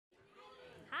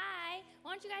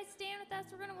don't you guys stand with us?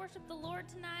 We're going to worship the Lord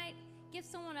tonight. Give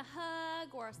someone a hug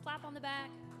or a slap on the back,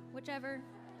 whichever.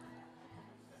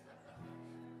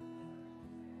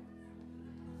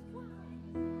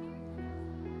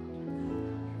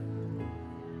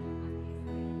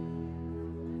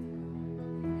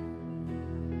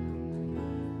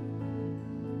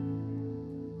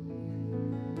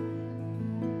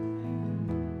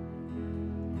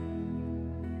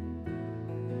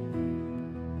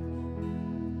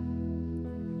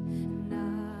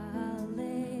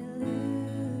 Hallelujah.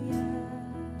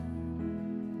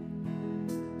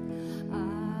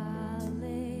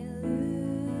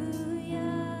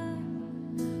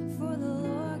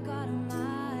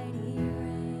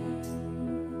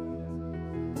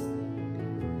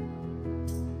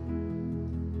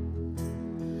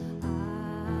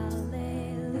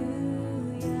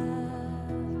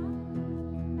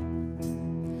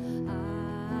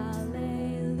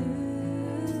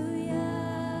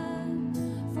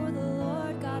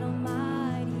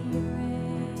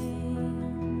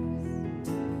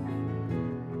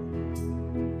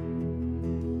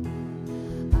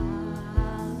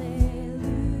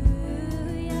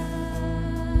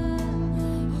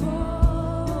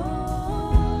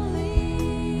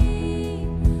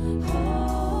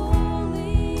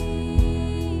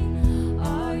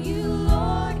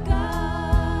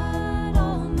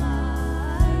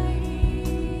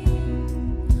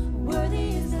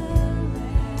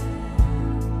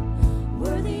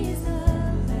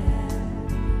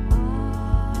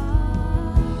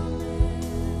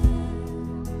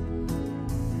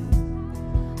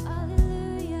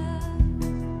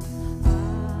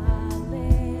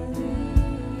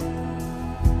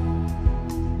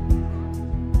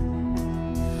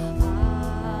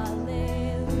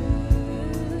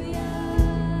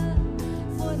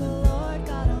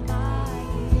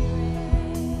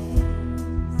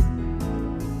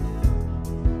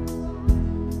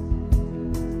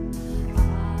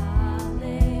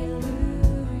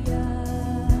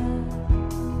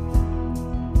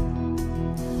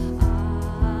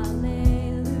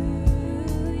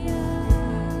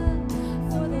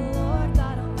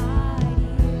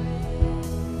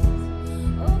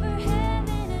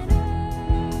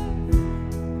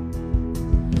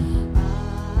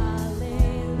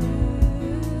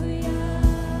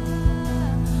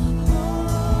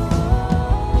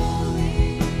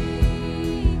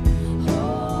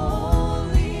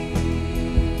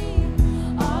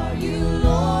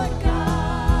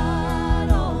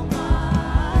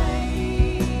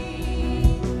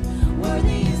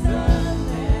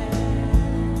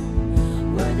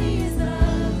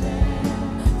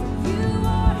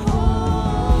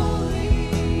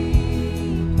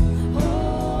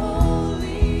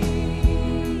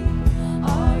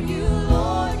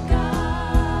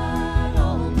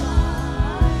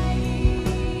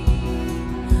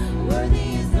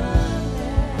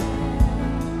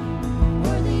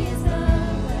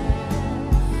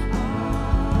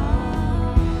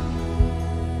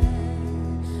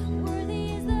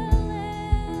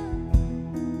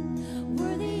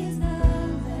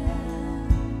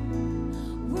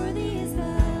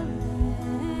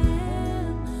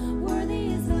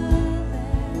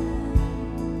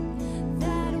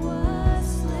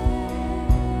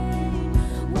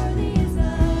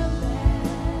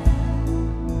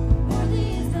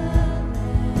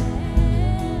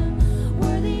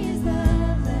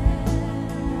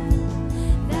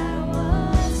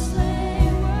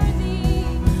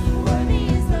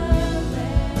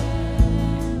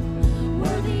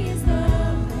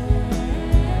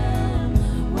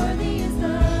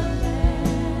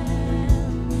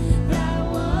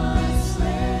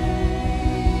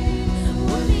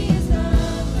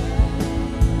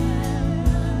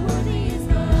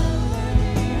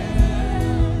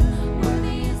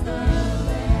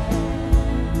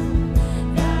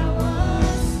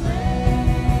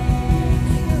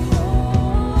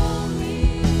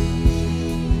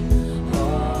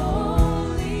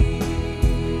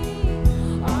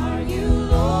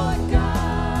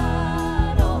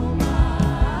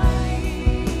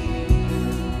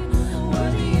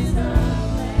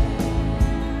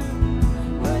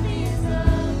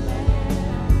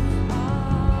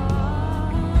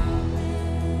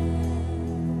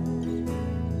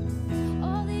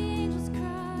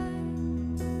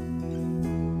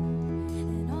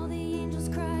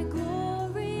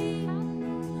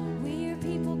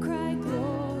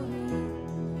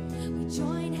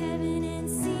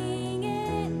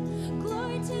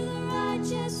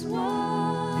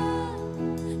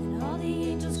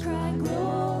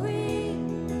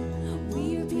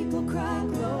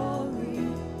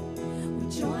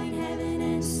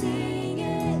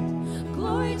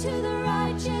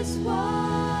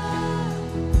 one.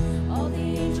 All the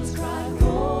angels cry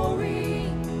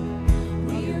glory.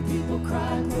 We your people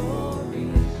cry glory.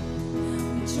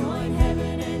 We join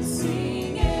heaven and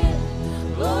sing it.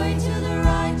 Glory to the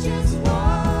righteous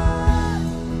one.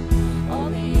 All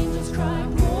the angels cry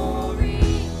glory.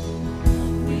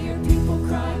 We your people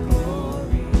cry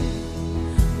glory.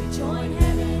 We join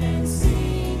heaven and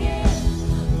sing it.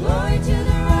 Glory to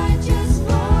the righteous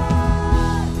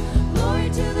one. Glory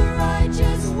to the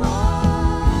righteous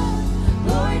one.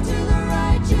 Glory to the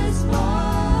righteous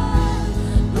one.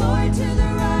 Glory to the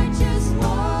righteous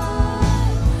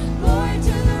one. Glory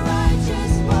to the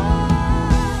righteous one.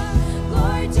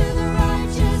 Glory to the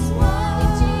righteous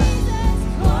one. Jesus.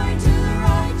 Glory to the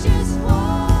righteous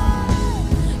one.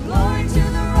 Glory to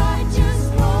the righteous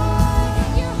one.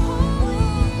 You're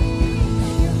holy.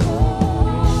 You're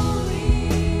holy.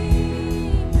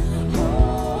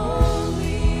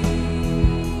 Holy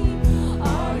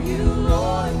are you,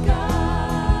 Lord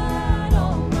God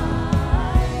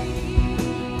Almighty.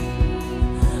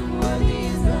 Worthy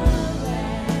is the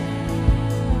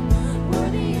Lamb.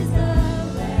 Worthy is the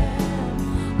Lamb.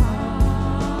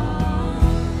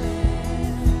 Amen.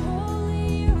 Holy,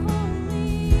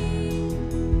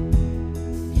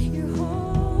 you're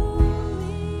holy.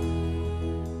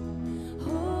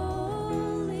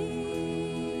 Holy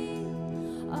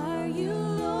are you,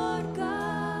 Lord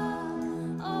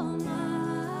God Almighty.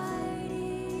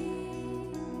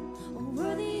 Oh,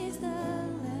 worthy is the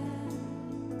Lamb.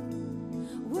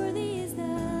 Worthy is the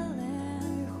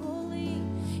Lamb. You're holy.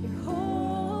 You're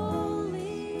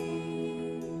holy.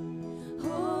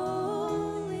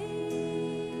 Holy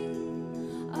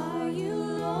are you,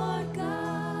 Lord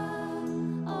God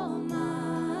Almighty.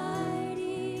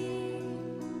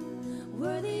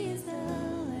 Worthy is the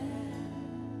Lamb.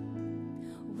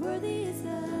 Worthy is the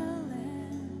Lamb.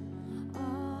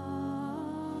 Amen.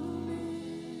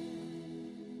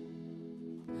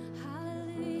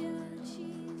 Hallelujah, Jesus.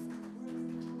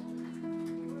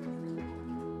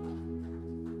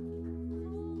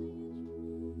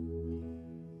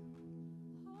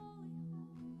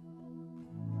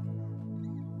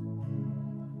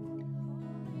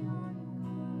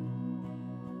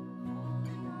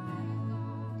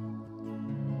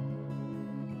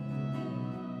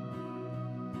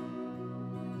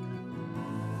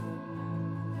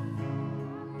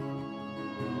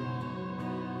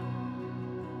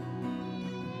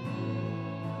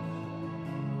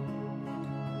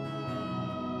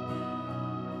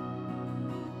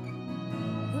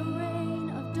 The reign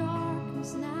of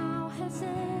darkness now has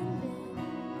ended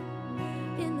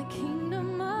in the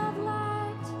kingdom of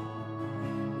light,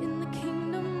 in the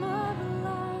kingdom of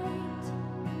light.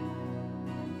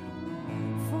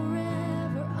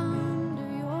 Forever under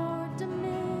your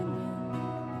dominion,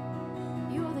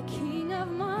 you're the king of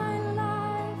my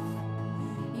life,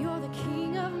 you're the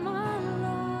king of my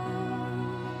life.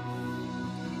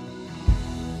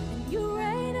 And you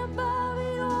reign above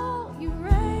it all, you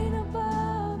reign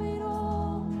above it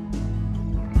all.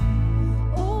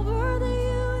 Over the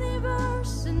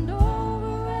universe and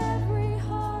over every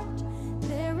heart,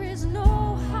 there is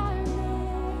no higher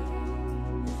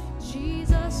name.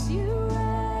 Jesus, you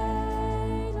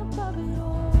reign above it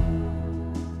all.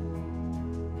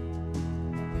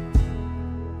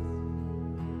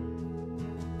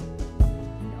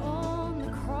 And on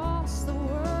the cross, the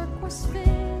work was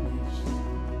finished.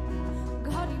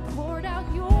 God, you poured out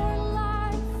your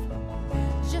life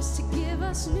just to give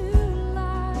us new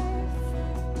life.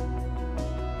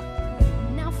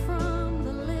 Now from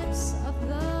the lips of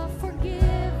the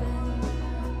forgiven,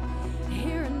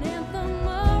 hear an anthem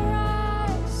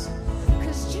arise,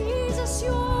 'cause Jesus,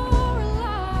 you're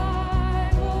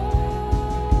alive.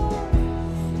 Oh,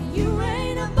 you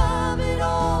reign above it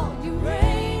all, you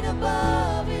reign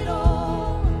above it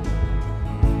all.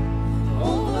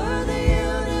 Over the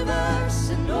universe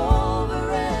and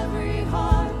over every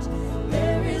heart,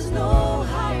 there is no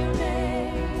higher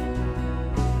name.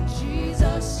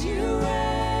 Jesus, you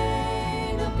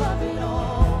reign above it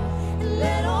all. And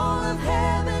let all of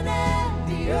heaven and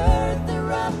the earth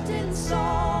erupt in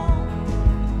song.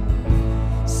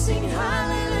 Sing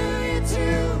hallelujah to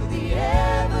the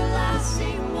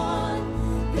everlasting one.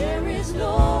 There is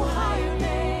no higher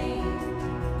name.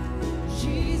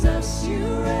 Jesus, you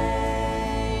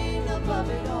reign above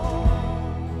it all.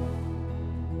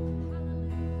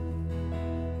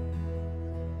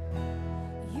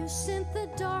 You sent the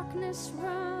darkness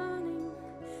running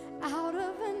out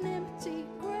of an empty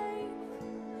grave.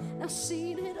 Now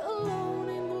seated alone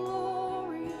in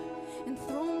glory,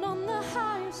 enthroned on the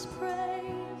highest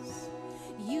praise.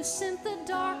 You sent the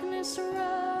darkness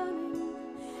running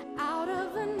out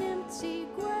of an empty empty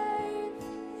grave,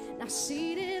 now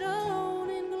seated alone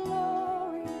in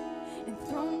glory,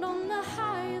 enthroned on the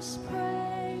highest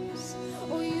praise.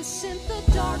 Oh, you sent the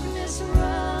darkness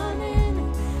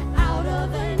running out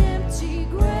of an empty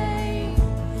grave,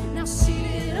 now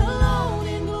seated alone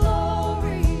in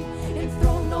glory,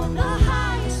 enthroned on the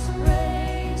highest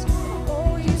praise.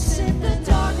 Oh, you sent the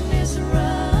darkness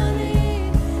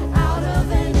running out of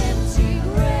an empty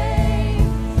grave,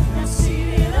 now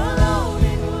seated alone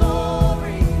in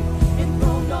glory,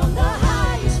 enthroned on the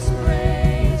highest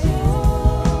praise.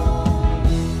 Oh,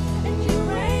 and you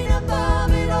reign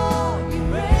above it all, you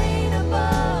reign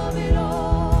above it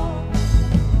all,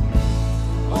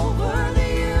 over the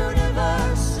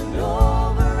universe and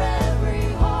over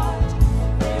every heart.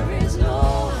 There is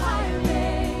no higher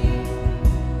name.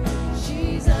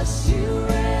 Jesus, you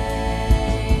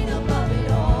reign above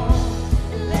it all.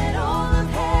 Let all of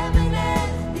heaven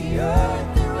and the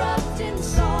earth erupt in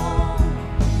song.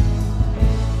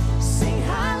 Sing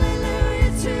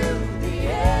hallelujah to the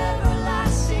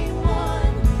everlasting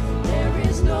one. There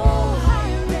is no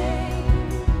higher name.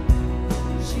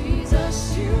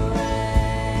 Jesus, you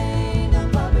reign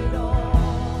above it all.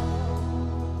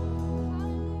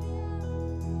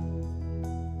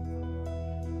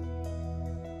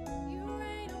 You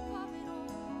reign above it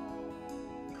all.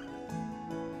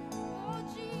 Oh,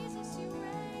 Jesus, you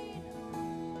reign.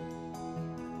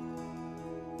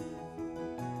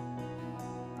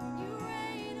 You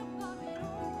reign above it all.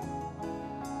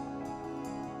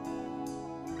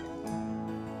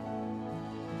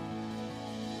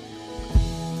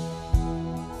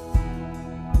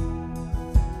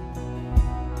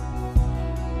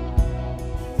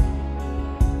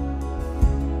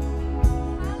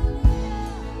 Hallelujah,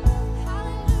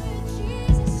 hallelujah,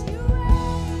 Jesus, you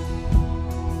reign.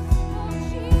 Oh,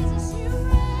 Jesus, you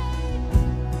reign.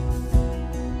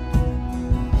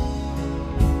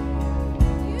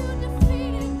 You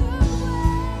defeated the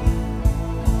grave.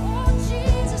 Oh,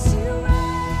 Jesus, you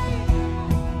reign.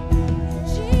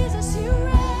 Jesus, you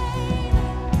reign.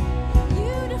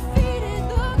 You defeated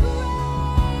the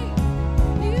grave.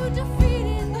 You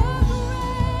defeated the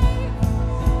grave.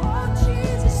 Oh,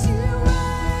 Jesus, you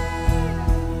reign.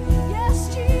 Yes,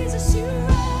 Jesus, you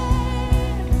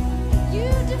reign. You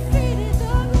defeated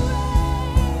the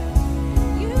grave.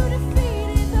 You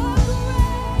defeated the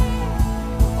grave.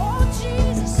 Oh,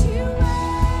 Jesus, you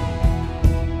reign.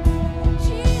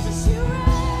 Jesus, you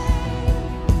reign.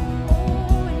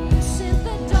 Oh, and you sent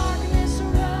the darkness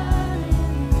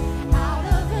running out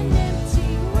of an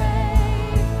empty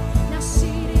grave, now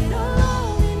seated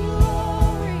alone in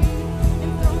glory,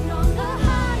 enthroned on the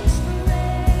highest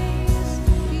praise.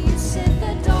 You sent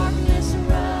the darkness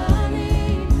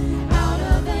running out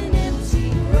of an empty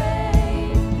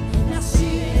grave, now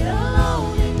seated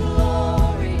alone in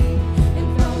glory,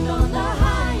 enthroned on the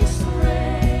highest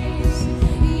praise.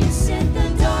 You sent the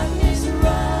darkness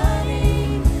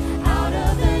running out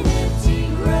of an empty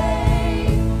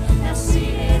grave, now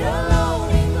seated alone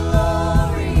in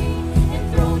glory,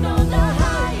 enthroned on the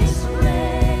highest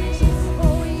praise.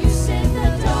 Oh, you sent the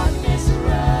darkness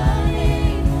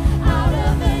running out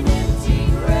of an empty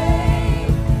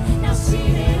grave, now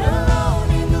seated alone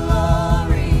in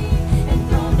glory,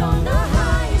 enthroned on the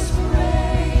highest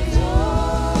praise.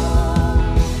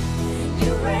 Oh,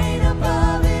 you reign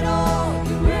above it all,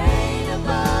 you reign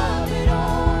above it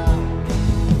all,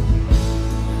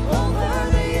 over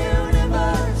the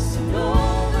universe and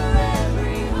over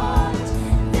every heart.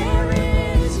 There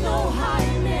is no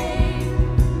higher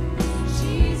name.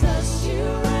 Jesus, you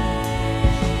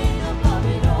reign above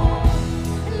it all.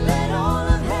 Let all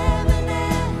of heaven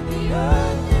and the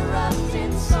earth erupt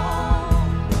in song.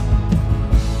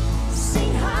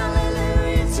 Sing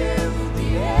hallelujah to the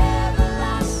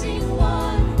everlasting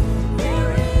one.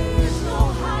 There is no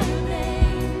higher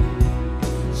name.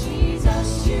 Jesus,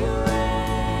 you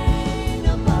reign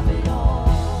above it all.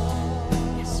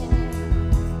 Yes, you do.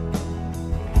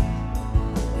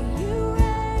 You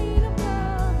reign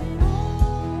above it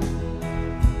all.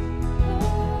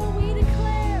 Oh, we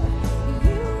declare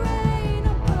you reign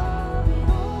above it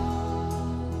all.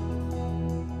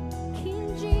 King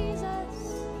Jesus,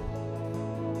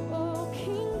 oh,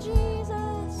 King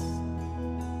Jesus.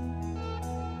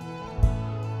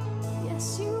 Yes,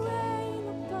 you reign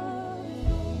above it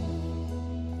all.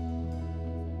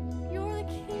 You're the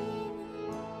King,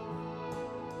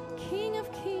 King of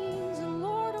kings and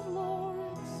Lord of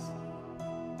lords.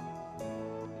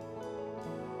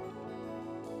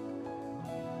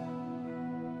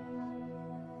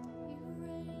 You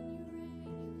reign, you reign,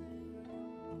 you reign.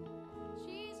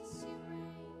 Jesus, you reign.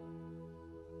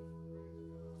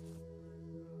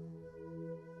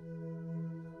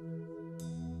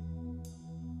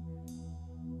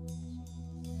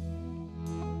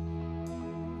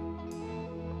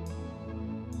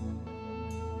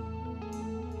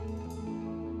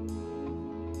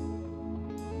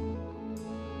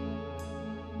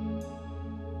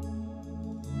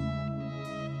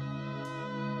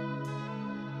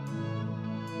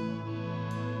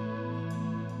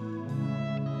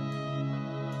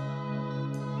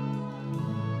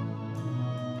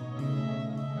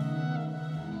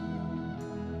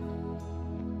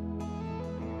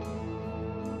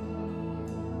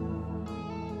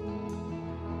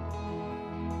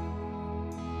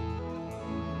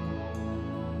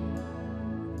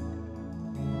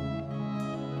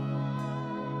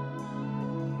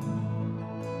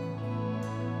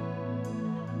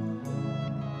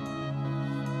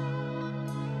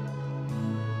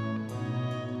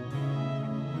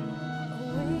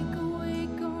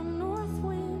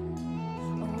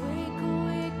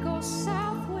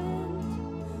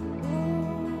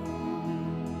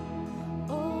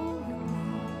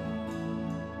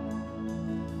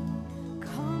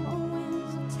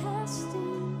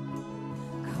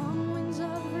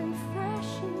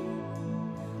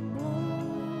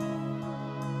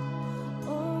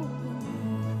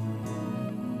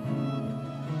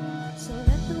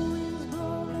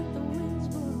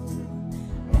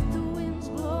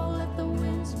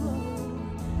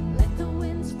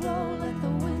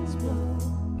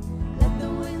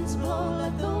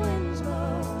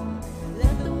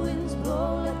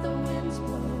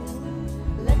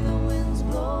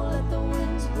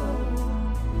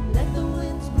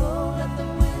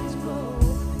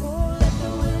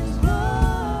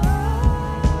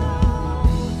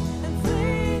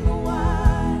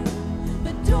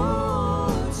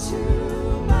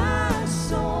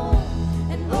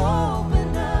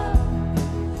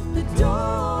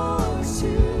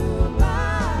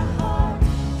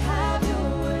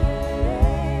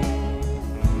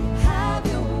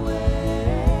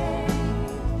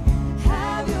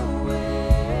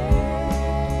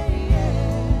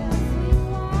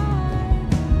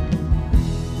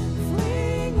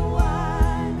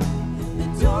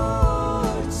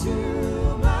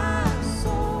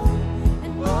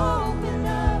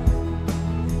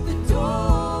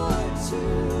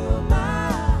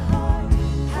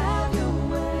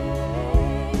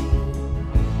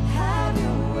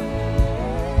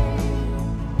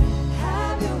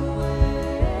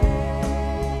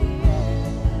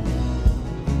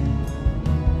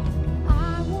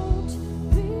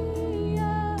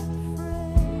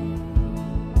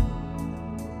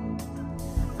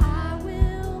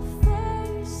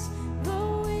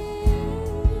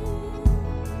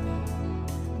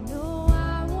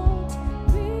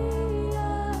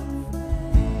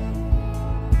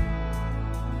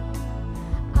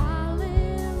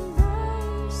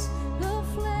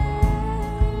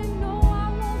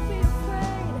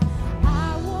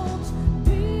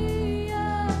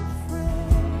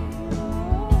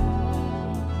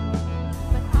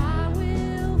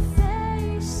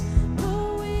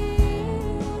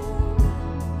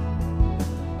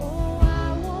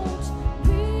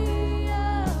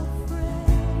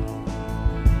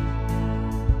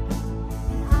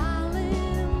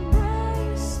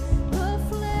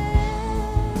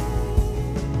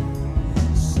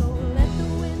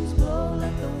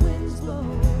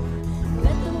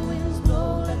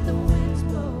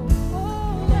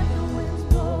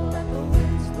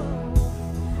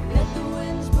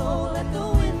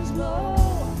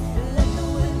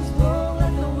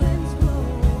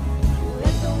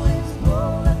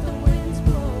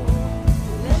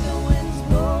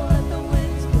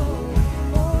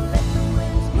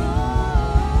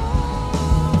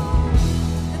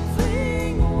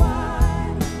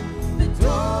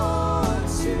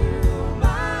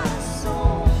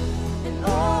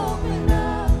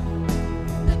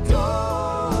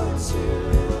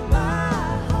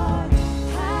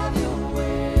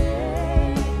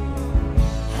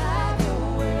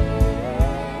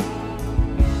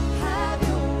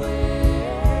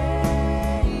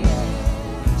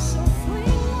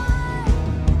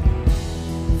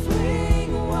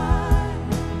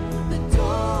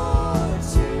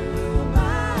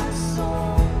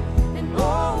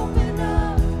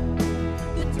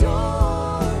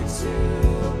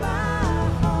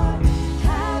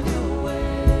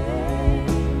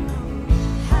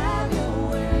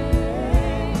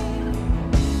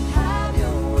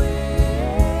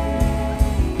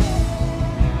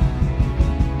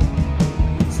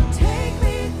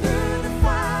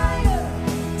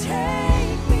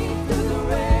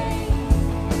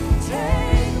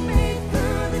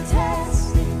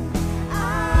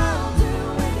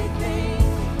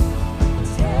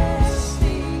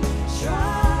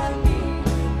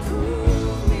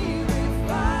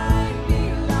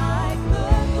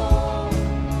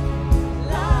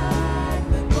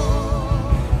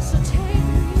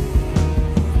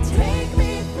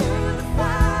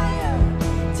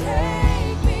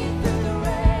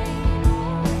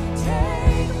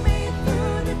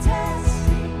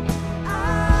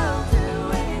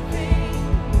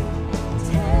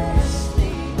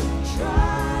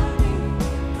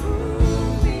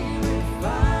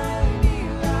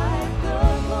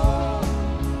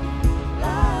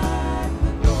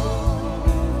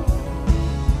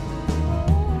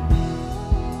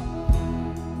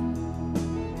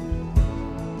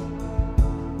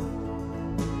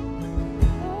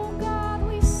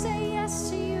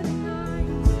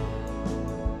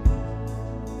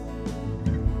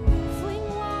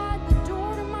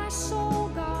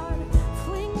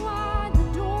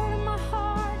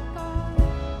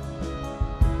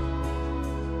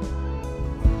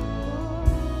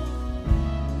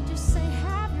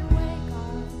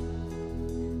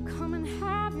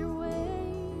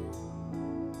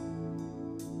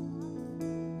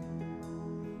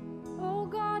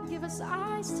 us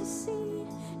eyes to see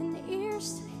and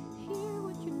ears to hear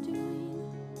what you're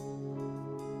doing.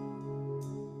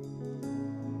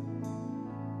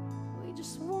 We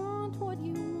just want what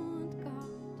you want, God.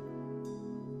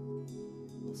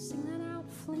 We'll sing that out.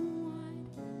 Fling wide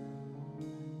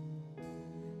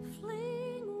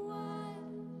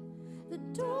the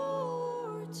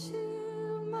door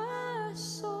to my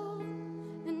soul,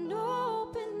 and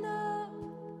open up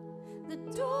the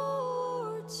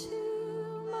door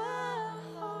to my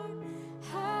heart.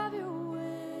 Have your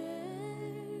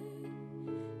way,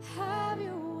 have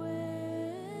your way,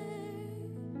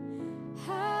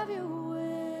 have your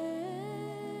way,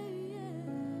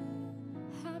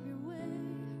 have your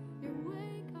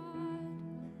way, God.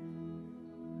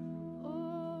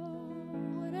 Oh,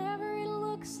 whatever it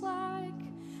looks like,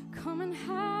 come and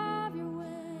have your way.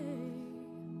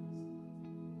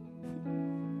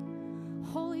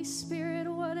 Holy Spirit,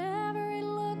 whatever it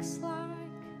looks like,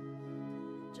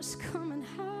 just come and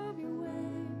have your way.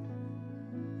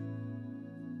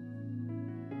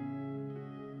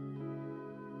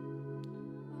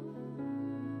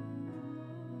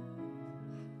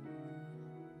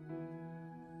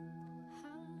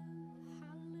 Hallelujah.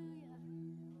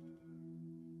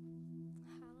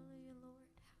 Hallelujah, Lord.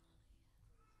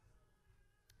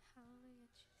 Hallelujah,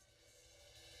 Jesus.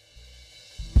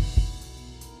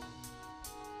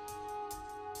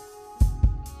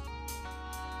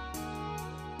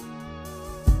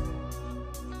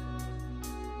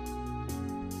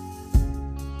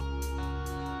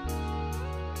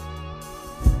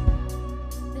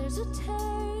 There's a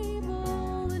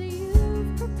table that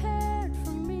you've prepared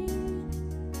for me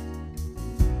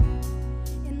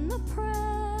in the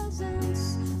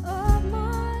presence of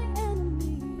my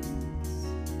enemies.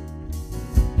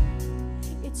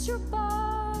 It's your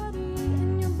body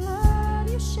and your blood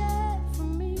you shed for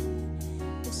me.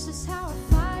 This is how I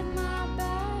fight my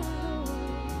battles.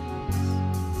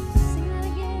 Sing that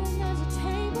again. There's a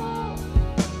table.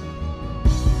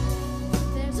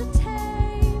 There's a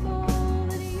table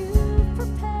that you've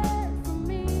prepared for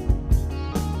me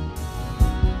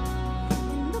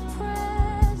in the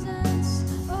presence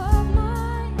of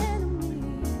my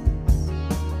enemies.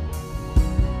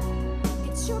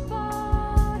 It's your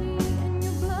body and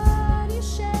your blood you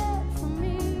shed for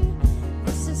me.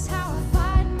 This is how I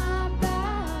fight my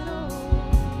battles.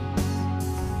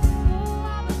 Oh,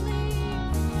 I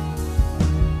believe,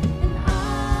 and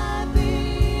I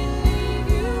believe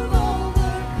you've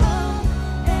overcome,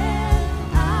 and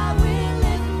I will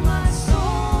lift my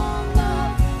song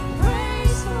of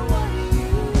praise for what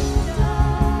you've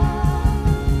done.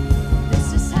 This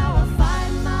is how I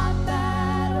fight my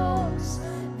battles.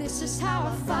 This is how I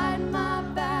fight my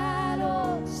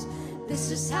battles.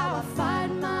 This is how I fight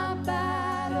my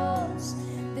battles.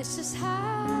 This is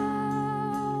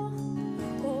how.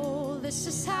 Oh, this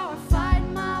is how I fight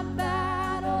my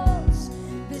battles.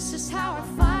 This is how I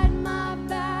fight my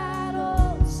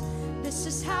battles. This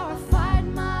is how I fight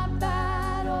my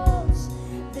battles.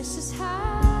 This is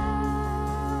how.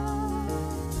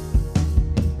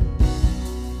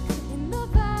 In the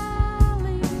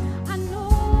valley, I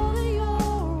know that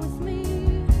you're with me.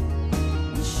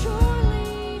 And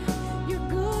surely your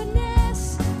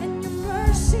goodness and your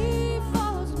mercy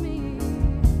follows me.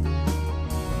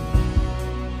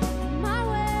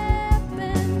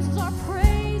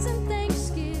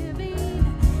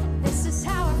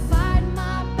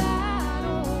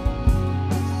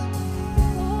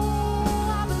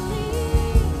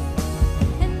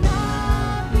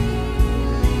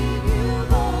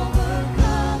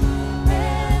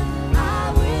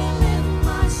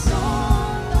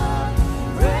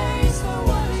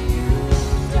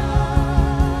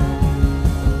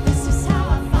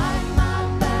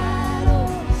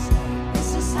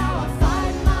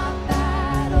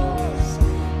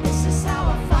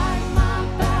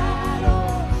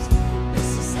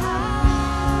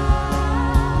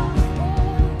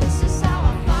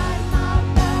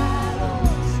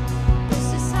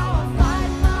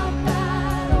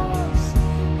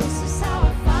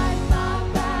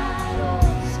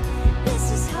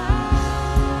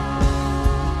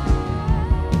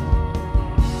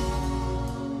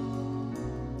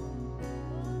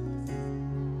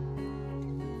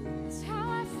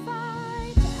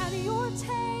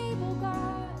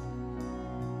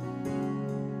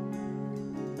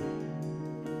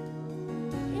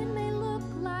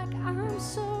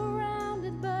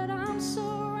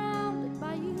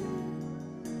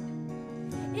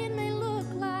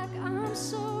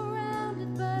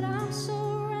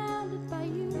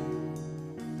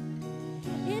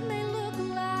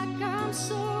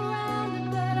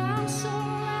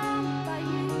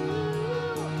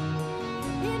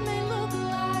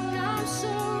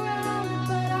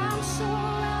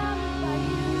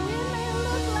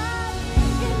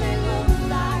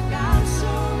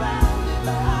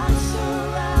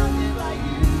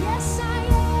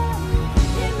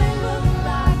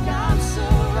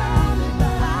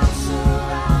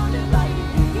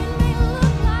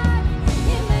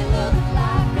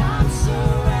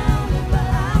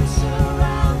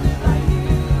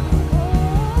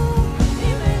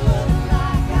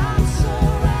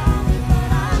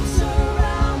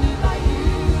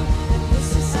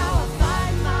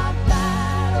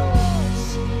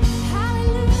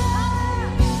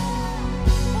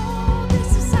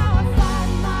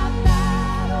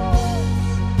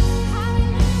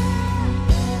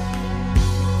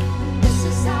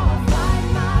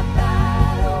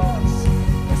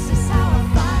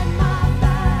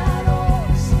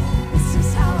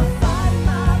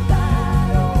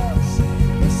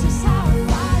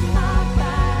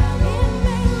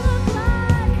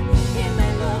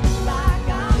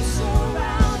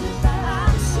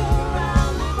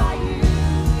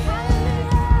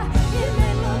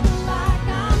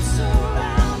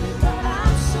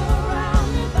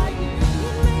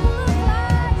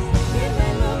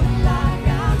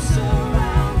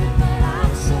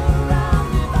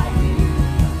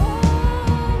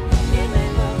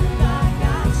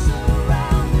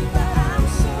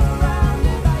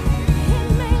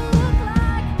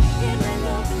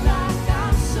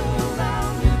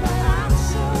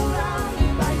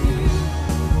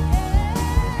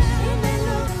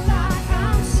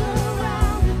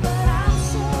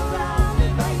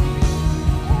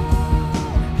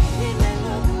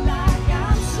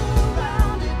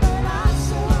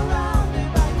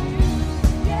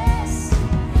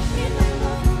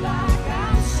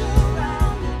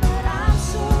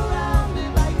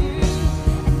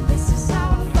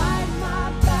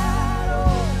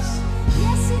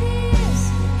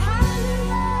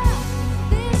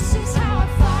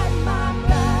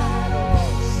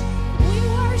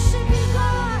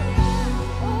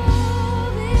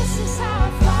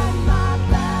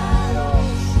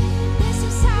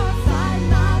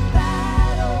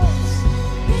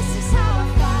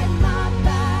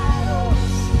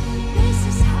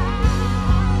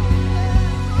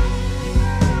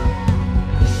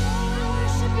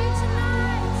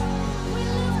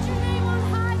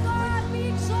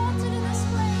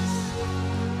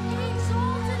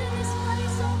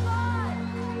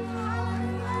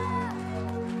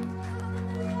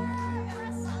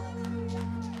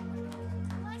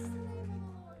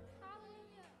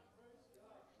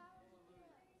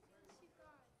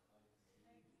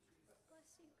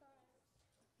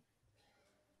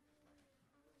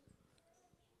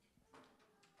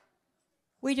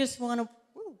 We just want to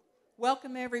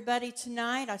welcome everybody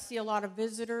tonight. I see a lot of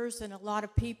visitors and a lot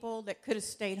of people that could have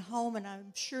stayed home, and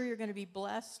I'm sure you're going to be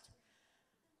blessed.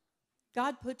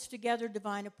 God puts together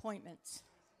divine appointments,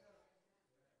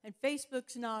 and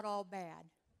Facebook's not all bad.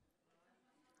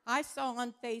 I saw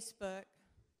on Facebook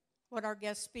what our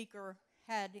guest speaker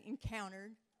had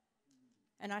encountered,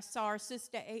 and I saw our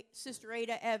Sister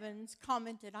Ada Evans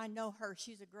commented, "I know her,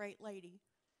 she's a great lady."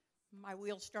 My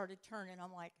wheels started turning.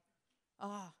 I'm like,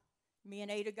 me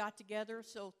and Ada got together,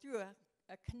 so through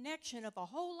a connection of a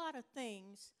whole lot of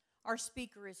things, our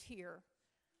speaker is here.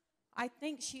 I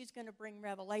think she's going to bring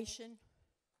revelation.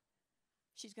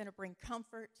 She's going to bring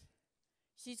comfort.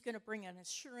 She's going to bring an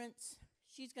assurance.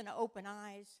 She's going to open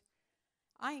eyes.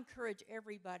 I encourage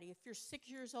everybody, if you're 6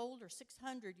 years old or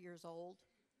 600 years old,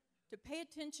 to pay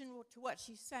attention to what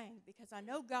she's saying, because I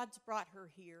know God's brought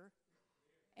her here,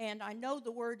 and I know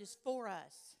the word is for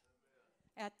us.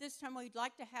 At this time, we'd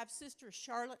like to have Sister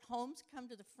Charlotte Holmes come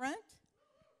to the front.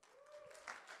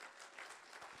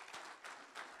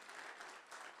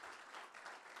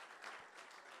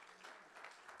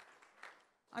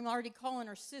 I'm already calling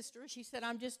her sister. She said,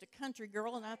 "I'm just a country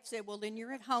girl," and I said, "Well, then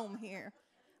you're at home here."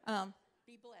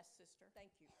 Be blessed, sister.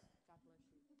 Thank you. God bless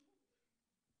you.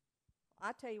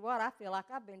 I tell you what, I feel like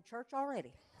I've been in church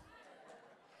already.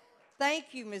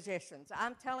 Thank you, musicians.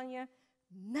 I'm telling you,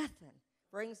 nothing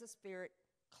brings the Spirit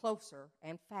closer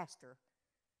and faster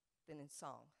than in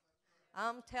song.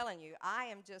 I'm telling you,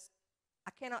 I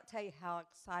cannot tell you how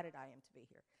excited I am to be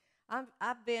here.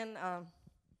 I've been,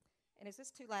 and is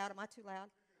this too loud? Am I too loud?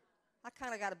 I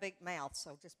kind of got a big mouth,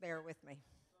 so just bear with me.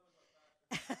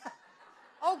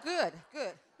 Oh, good.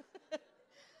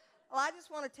 Well, I just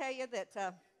want to tell you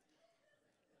that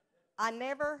I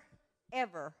never,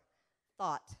 ever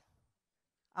thought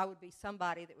I would be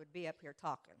somebody that would be up here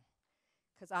talking,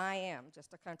 because I am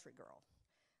just a country girl.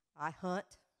 I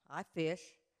hunt, I fish,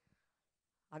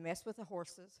 I mess with the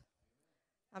horses.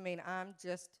 I mean, I'm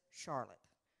just Charlotte.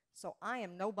 So I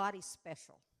am nobody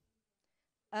special,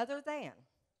 other than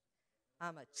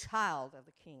I'm a child of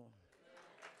the King.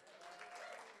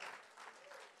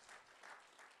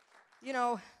 You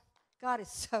know, God is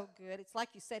so good. It's like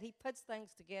you said, he puts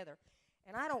things together,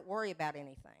 and I don't worry about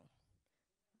anything.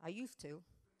 I used to,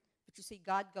 but you see,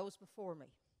 God goes before me.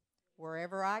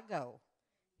 Wherever I go,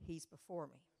 he's before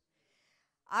me.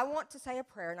 I want to say a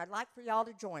prayer, and I'd like for y'all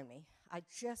to join me. I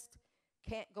just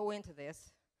can't go into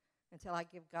this until I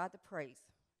give God the praise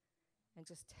and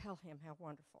just tell him how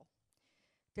wonderful.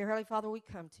 Dear Heavenly Father, we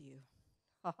come to you.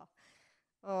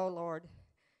 Oh, Lord,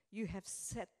 you have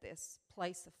set this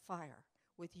place of fire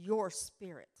with your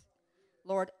Spirit.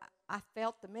 Lord, I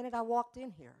felt the minute I walked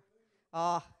in here,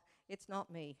 it's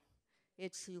not me.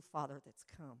 It's you, Father, that's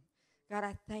come. God,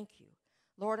 I thank you.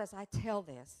 Lord, as I tell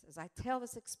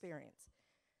this experience,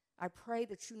 I pray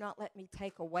that you not let me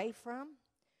take away from,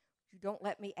 you don't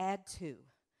let me add to.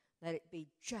 Let it be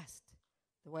just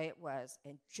the way it was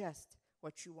and just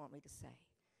what you want me to say.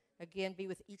 Again, be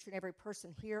with each and every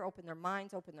person here. Open their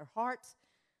minds, open their hearts.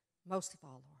 Most of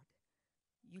all, Lord,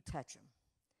 you touch them.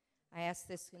 I ask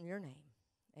this in your name.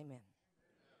 Amen.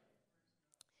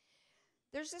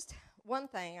 There's just one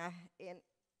thing.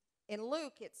 In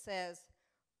Luke, it says,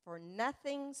 "For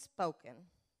nothing spoken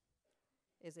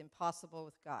is impossible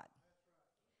with God."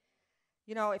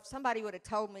 You know, if somebody would have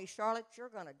told me, "Charlotte, you're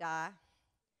going to die.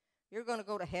 You're going to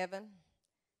go to heaven,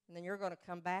 and then you're going to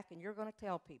come back, and you're going to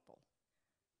tell people,"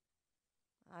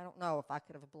 I don't know if I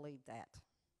could have believed that.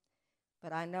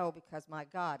 But I know, because my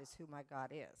God is who my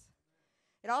God is.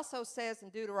 It also says in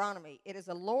Deuteronomy, "It is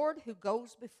the Lord who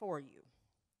goes before you.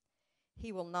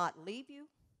 He will not leave you.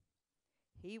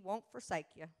 He won't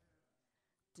forsake you.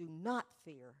 Do not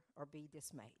fear or be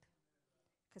dismayed."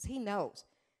 Because he knows.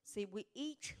 See,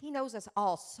 he knows us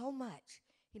all so much.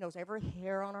 He knows every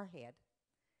hair on our head.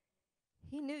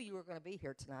 He knew you were going to be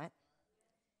here tonight.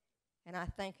 And I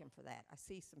thank him for that. I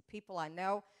see some people I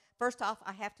know. First off,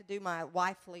 I have to do my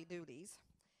wifely duties.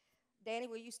 Danny,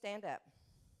 will you stand up?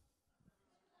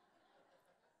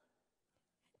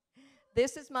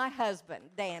 This is my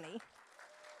husband, Danny.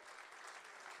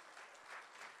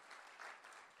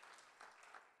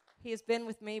 He has been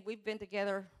with me. We've been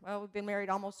together, we've been married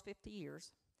almost 50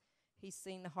 years. He's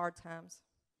seen the hard times,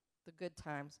 the good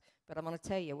times. But I'm going to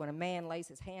tell you, when a man lays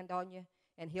his hand on you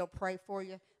and he'll pray for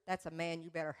you, that's a man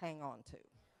you better hang on to.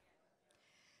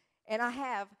 And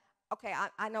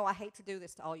I know I hate to do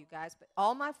this to all you guys, but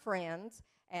all my friends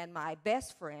and my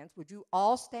best friends, would you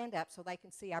all stand up so they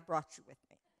can see I brought you with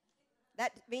me?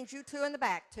 That means you two in the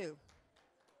back, too.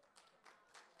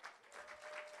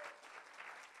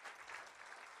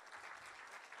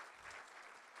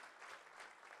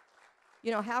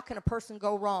 You know, how can a person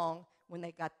go wrong when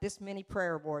they got this many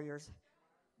prayer warriors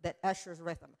that ushers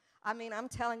with them? I mean, I'm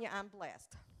telling you, I'm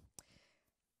blessed.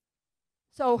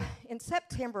 So in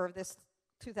September of this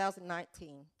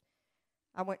 2019,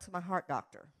 I went to my heart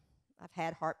doctor. I've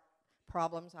had heart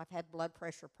problems. I've had blood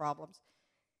pressure problems.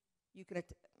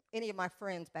 Any of my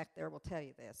friends back there will tell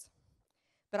you this.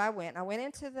 But I went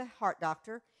into the heart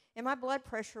doctor, and my blood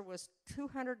pressure was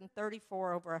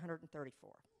 234 over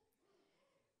 134.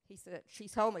 She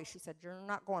told me, she said, you're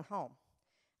not going home.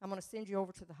 I'm going to send you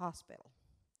over to the hospital.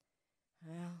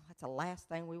 Well, that's the last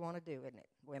thing we want to do, isn't it,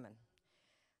 women?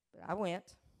 But I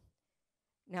went.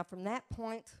 Now, from that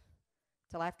point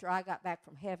till after I got back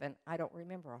from heaven, I don't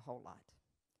remember a whole lot.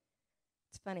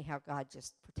 It's funny how God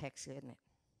just protects you, isn't it?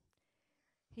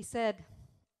 He said,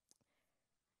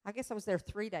 I guess I was there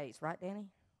 3 days, right, Danny?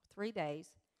 3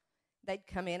 days. They'd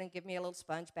come in and give me a little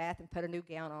sponge bath and put a new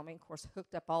gown on me. Of course,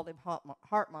 hooked up all them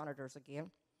heart monitors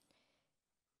again.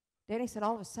 Danny said,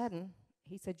 all of a sudden,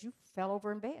 he said, you fell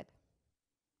over in bed.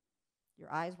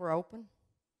 Your eyes were open.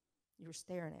 You were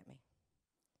staring at me.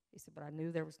 He said, but I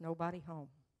knew there was nobody home.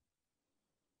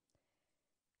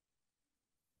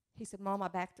 He said, Mom, I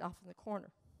backed off in the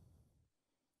corner.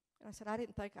 And I said, I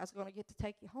didn't think I was going to get to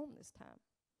take you home this time.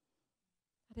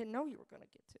 I didn't know you were going to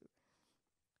get to.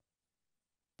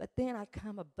 But then I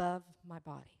come above my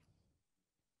body.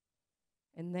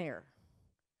 And there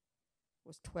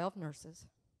was 12 nurses,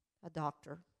 a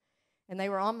doctor, and they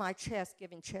were on my chest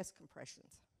giving chest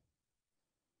compressions.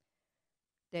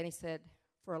 Danny said,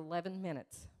 for 11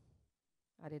 minutes,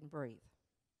 I didn't breathe.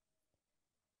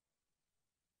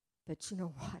 But you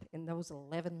know what? In those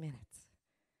 11 minutes,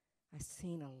 I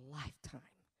seen a lifetime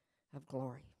of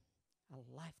glory. A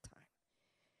lifetime.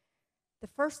 The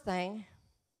first thing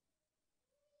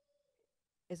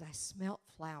is I smelt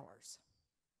flowers.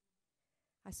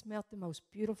 I smelt the most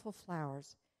beautiful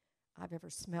flowers I've ever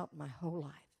smelt in my whole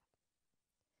life.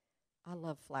 I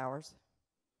love flowers,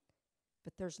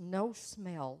 but there's no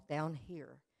smell down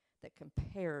here that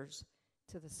compares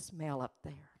to the smell up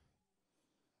there.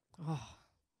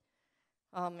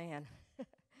 Oh man.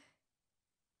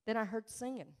 Then I heard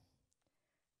singing.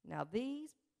 Now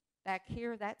these back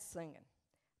here, that's singing.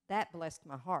 That blessed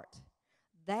my heart.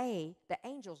 The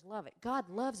angels love it. God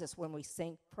loves us when we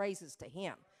sing praises to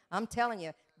him. I'm telling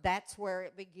you, that's where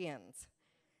it begins.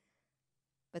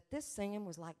 But this singing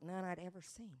was like none I'd ever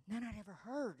seen, none I'd ever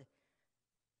heard.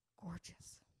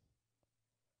 Gorgeous.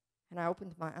 And I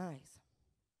opened my eyes.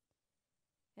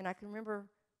 And I can remember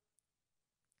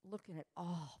looking at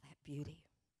all that beauty.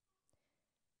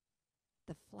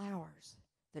 The flowers,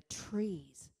 the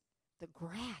trees, the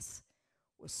grass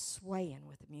was swaying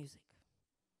with the music.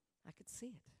 I could see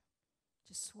it,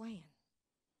 just swaying.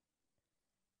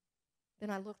 Then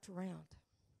I looked around,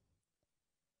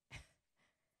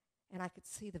 and I could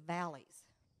see the valleys.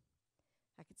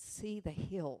 I could see the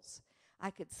hills. I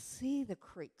could see the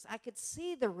creeks. I could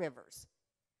see the rivers.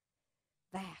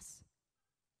 Vast.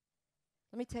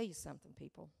 Let me tell you something,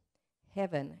 people.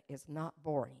 Heaven is not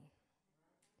boring.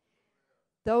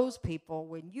 Those people,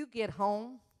 when you get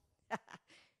home,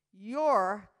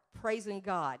 you're praising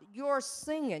God. You're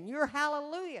singing. You're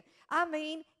hallelujah. I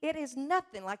mean, it is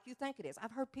nothing like you think it is.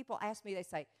 I've heard people ask me, they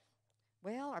say,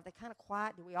 well, are they kind of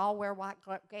quiet? Do we all wear white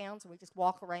gowns and we just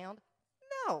walk around?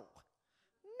 No,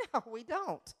 we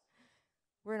don't.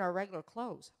 We're in our regular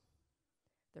clothes.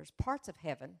 There's parts of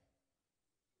heaven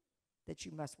that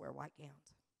you must wear white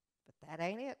gowns. But that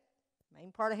ain't it. The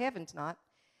main part of heaven's not.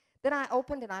 Then I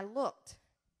opened and I looked.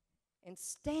 And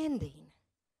standing,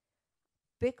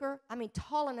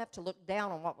 tall enough to look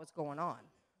down on what was going on,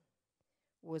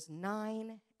 was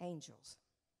 9 angels.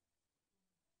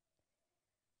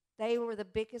 They were the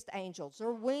biggest angels.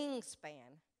 Their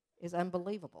wingspan is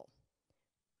unbelievable.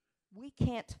 We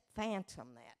can't phantom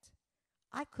that.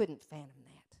 I couldn't phantom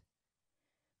that.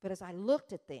 But as I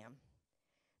looked at them,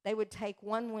 they would take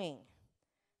one wing.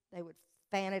 They would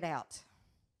fan it out.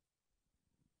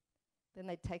 Then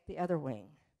they'd take the other wing,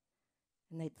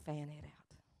 and they'd fan it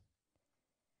out.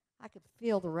 I could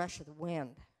feel the rush of the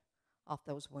wind off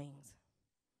those wings,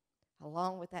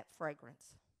 along with that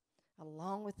fragrance,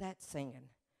 along with that singing.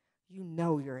 You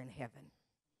know you're in heaven.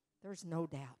 There's no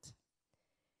doubt.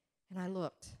 And I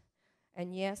looked,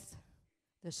 and yes,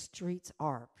 the streets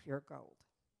are pure gold.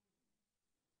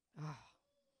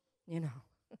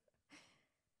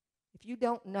 If you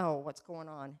don't know what's going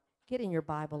on, get in your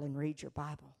Bible and read your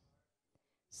Bible.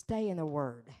 Stay in the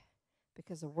Word,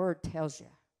 because the Word tells you.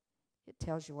 It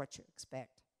tells you what you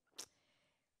expect.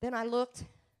 Then I looked,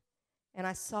 and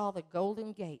I saw the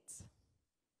golden gates.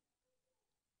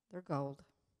 They're gold.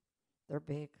 They're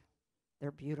big.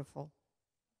 They're beautiful.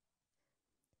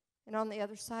 And on the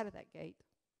other side of that gate,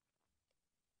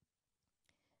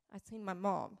 I seen my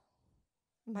mom,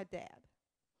 my dad,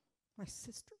 my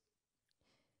sister,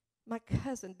 my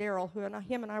cousin Daryl,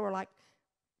 him and I were like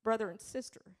brother and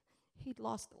sister. He'd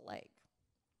lost a leg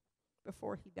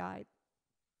before he died.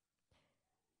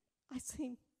 I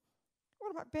seen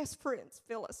one of my best friends,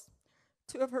 Phyllis.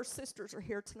 Two of her sisters are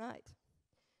here tonight.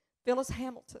 Phyllis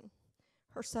Hamilton,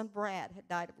 her son Brad had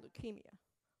died of leukemia.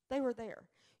 They were there.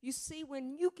 You see,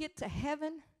 when you get to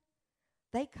heaven,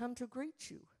 they come to greet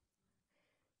you.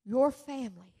 Your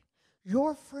family,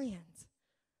 your friends.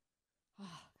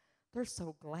 Oh, they're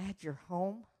so glad you're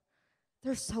home.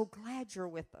 They're so glad you're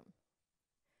with them.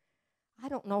 I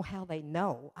don't know how they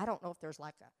know. I don't know if there's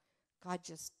like God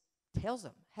just tells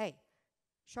them, hey,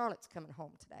 Charlotte's coming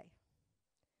home today.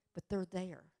 But they're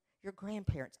there. Your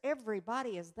grandparents,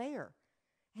 everybody is there.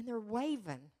 And they're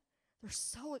waving. They're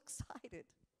so excited.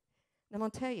 And I'm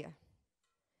going to tell you,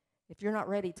 if you're not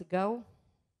ready to go,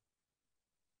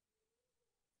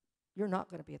 you're not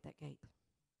going to be at that gate.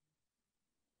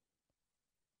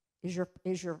 Is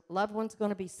your loved ones going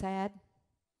to be sad?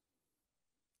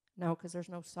 No, because there's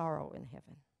no sorrow in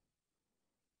heaven.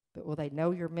 But will they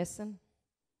know you're missing?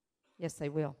 Yes, they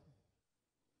will.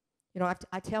 You know,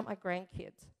 I tell my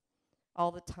grandkids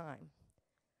all the time,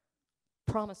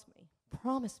 promise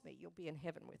me you'll be in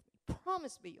heaven with me.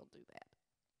 Promise me you'll do that.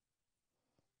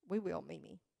 We will,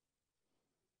 Mimi.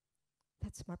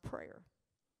 That's my prayer.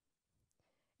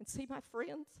 And see, my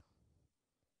friends,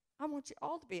 I want you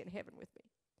all to be in heaven with me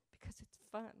because it's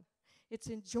fun. It's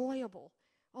enjoyable.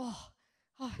 Oh,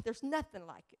 there's nothing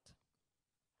like it.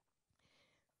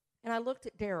 And I looked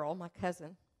at Daryl, my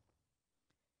cousin.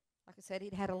 Like I said,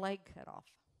 he'd had a leg cut off.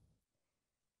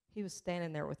 He was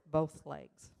standing there with both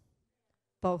legs.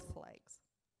 Both legs.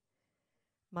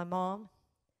 My mom,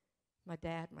 my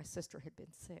dad, my sister had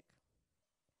been sick.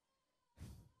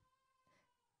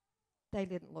 They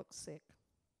didn't look sick.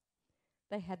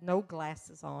 They had no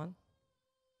glasses on.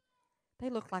 They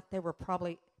looked like they were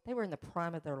in the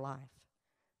prime of their life.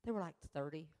 They were like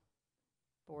 30,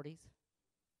 40s.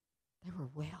 They were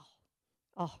well.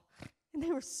 Oh, and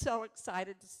they were so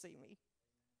excited to see me.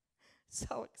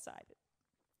 So excited.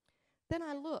 Then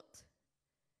I looked,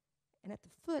 and at the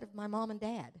foot of my mom and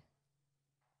dad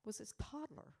was this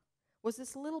toddler, was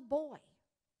this little boy.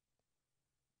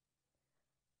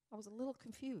 I was a little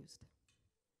confused.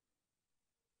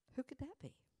 Who could that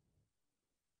be?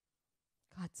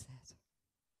 God says,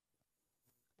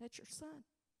 that's your son.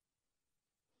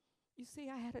 You see,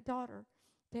 I had a daughter,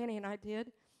 Danny and I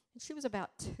did, and she was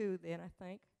about 2 then, I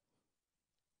think.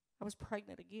 I was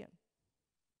pregnant again.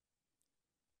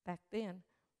 Back then,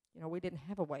 you know, we didn't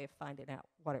have a way of finding out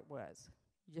what it was.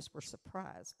 You just were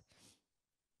surprised.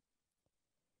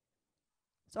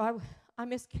 So I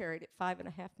miscarried at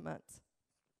 5.5 months.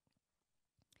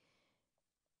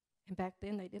 And back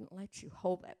then, they didn't let you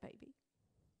hold that baby.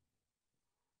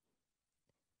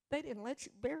 They didn't let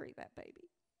you bury that baby.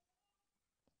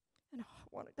 And I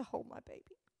wanted to hold my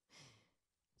baby.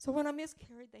 So when I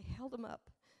miscarried, they held him up.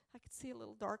 I could see a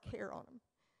little dark hair on him.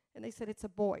 And they said, it's a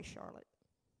boy, Charlotte.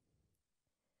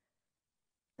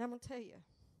 And I'm going to tell you,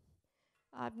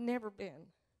 I've never been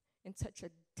in such a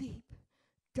deep,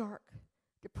 dark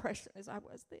depression as I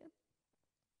was then.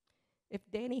 If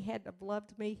Danny hadn't have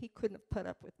loved me, he couldn't have put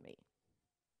up with me.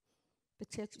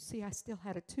 But yet, you see, I still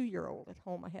had a 2-year-old at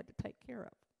home I had to take care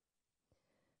of.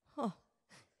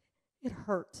 It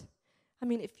hurt. I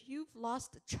mean, if you've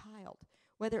lost a child,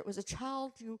 whether it was a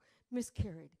child you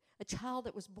miscarried, a child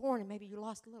that was born and maybe you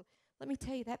lost a little, let me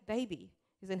tell you, that baby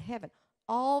is in heaven.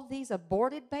 All these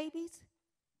aborted babies,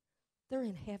 they're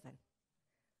in heaven.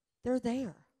 They're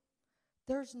there.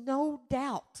 There's no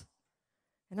doubt.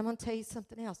 And I'm going to tell you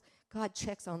something else. God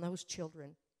checks on those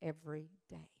children every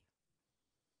day.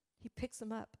 He picks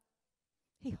them up.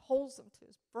 He holds them to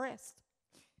his breast.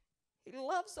 He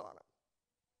loves on them.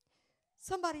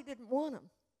 Somebody didn't want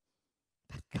them,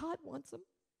 but God wants them.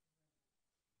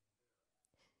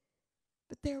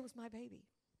 But there was my baby,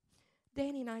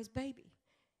 Danny and I's baby.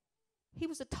 He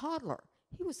was a toddler.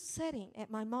 He was sitting at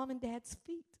my mom and dad's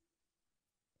feet.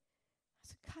 I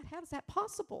said, God, how is that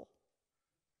possible?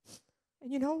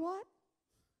 And you know what?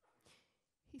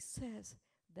 He says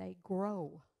they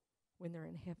grow when they're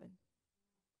in heaven.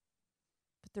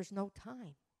 But there's no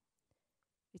time.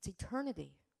 It's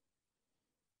eternity.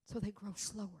 So they grow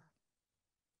slower.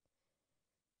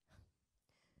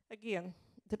 Again,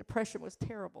 the depression was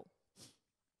terrible.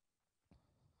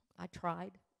 I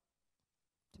tried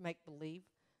to make believe,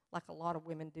 like a lot of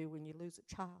women do when you lose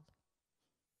a child.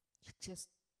 You just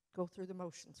go through the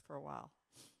motions for a while.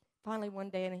 Finally, one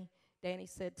day, Danny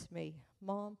said to me,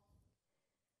 Mom,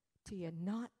 Do you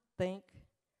not think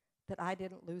that I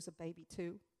didn't lose a baby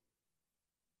too?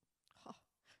 Oh,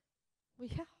 well,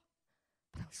 yeah.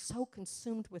 But I was so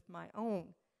consumed with my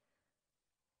own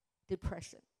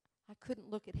depression. I couldn't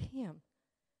look at him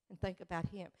and think about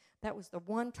him. That was the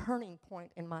one turning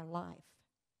point in my life.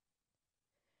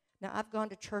 Now, I've gone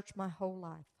to church my whole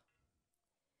life.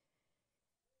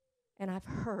 And I've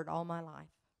heard all my life,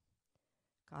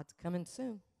 God's coming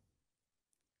soon.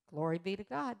 Glory be to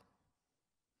God.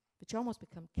 But you almost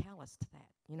become callous to that.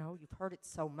 You know, you've heard it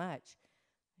so much.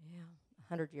 Yeah,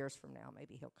 100 years from now,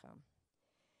 maybe he'll come.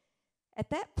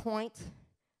 At that point,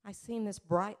 I seen this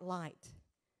bright light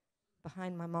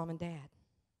behind my mom and dad.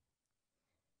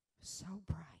 So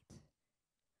bright.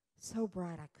 So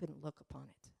bright I couldn't look upon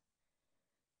it.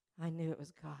 I knew it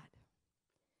was God.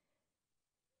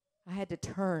 I had to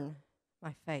turn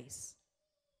my face.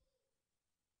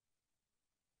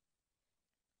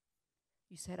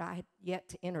 You said I had yet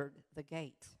to enter the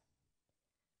gate.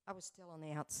 I was still on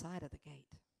the outside of the gate.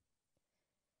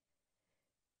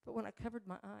 But when I covered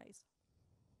my eyes,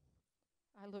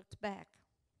 I looked back.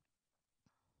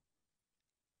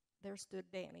 There stood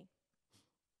Danny.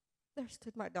 There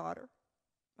stood my daughter,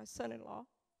 my son-in-law,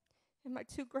 and my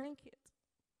 2 grandkids.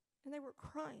 And they were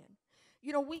crying.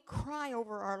 You know, we cry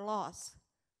over our loss.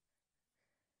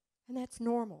 And that's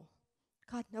normal.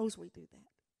 God knows we do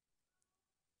that.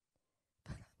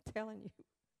 But I'm telling you,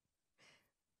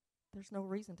 there's no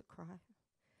reason to cry.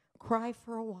 Cry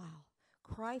for a while.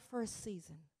 Cry for a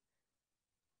season.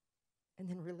 And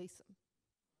then release them.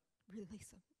 Release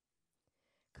them.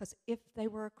 Because if they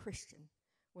were a Christian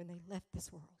when they left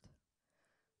this world,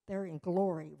 they're in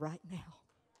glory right now.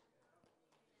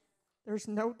 There's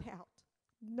no doubt.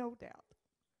 No doubt.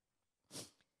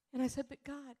 And I said, but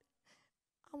God,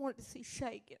 I wanted to see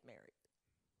Shay get married.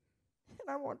 And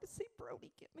I wanted to see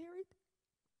Brody get married.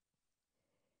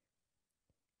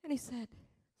 And he said,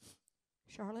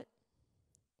 Charlotte,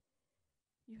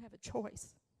 you have a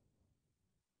choice.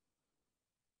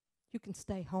 You can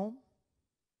stay home,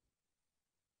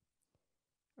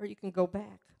 or you can go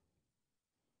back.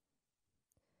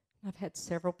 And I've had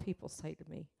several people say to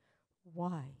me,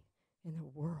 why in the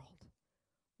world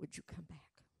would you come back?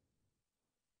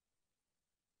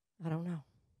 I don't know.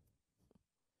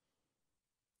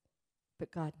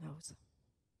 But God knows.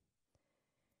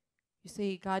 You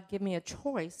see, God gave me a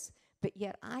choice, but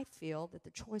yet I feel that the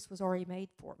choice was already made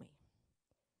for me.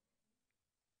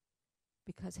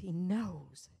 Because he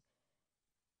knows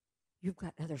you've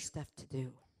got other stuff to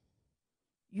do.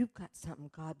 You've got something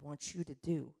God wants you to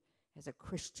do as a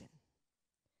Christian.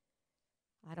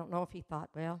 I don't know if he thought,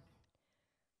 well,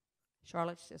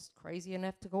 Charlotte's just crazy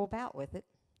enough to go about with it.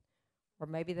 Or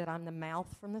maybe that I'm the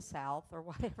mouth from the south or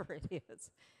whatever it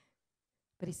is.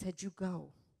 But he said, you go.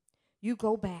 You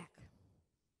go back.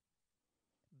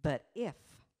 But if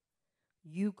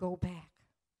you go back,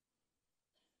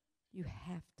 you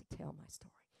have to tell my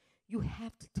story. You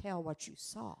have to tell what you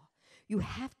saw. You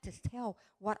have to tell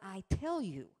what I tell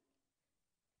you.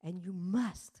 And you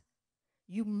must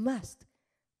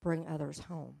bring others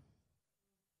home.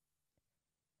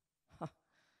 Huh.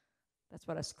 That's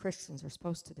what us Christians are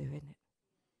supposed to do, isn't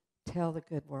it? Tell the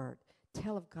good word.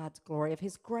 Tell of God's glory, of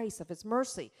his grace, of his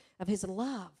mercy, of his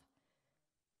love.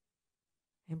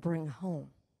 And bring home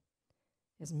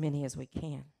as many as we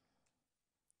can.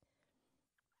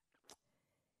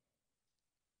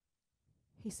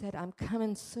 He said, I'm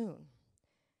coming soon.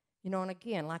 You know, and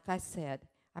again, like I said,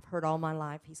 I've heard all my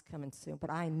life he's coming soon.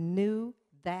 But I knew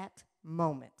that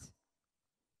moment.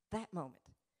 That moment.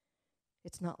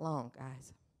 It's not long,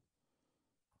 guys.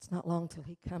 It's not long till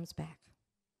he comes back.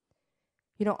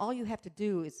 You know, all you have to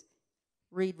do is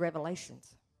read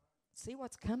Revelations. See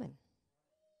what's coming.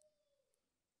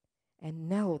 And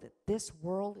know that this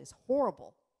world is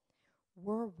horrible.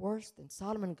 We're worse than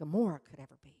Sodom and Gomorrah could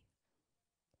ever be.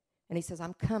 And he says,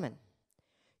 I'm coming.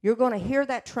 You're going to hear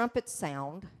that trumpet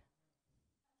sound,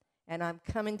 and I'm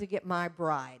coming to get my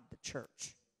bride, the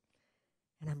church.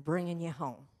 And I'm bringing you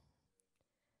home.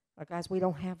 Now, guys, we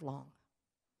don't have long.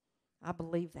 I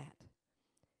believe that.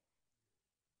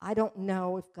 I don't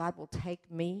know if God will take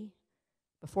me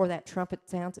before that trumpet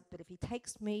sounds, but if he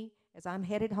takes me as I'm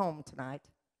headed home tonight,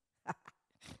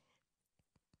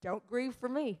 don't grieve for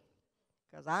me,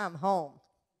 because I'm home.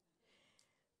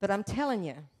 But I'm telling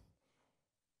you,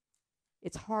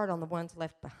 it's hard on the ones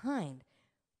left behind.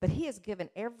 But he has given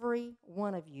every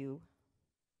one of you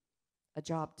a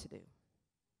job to do.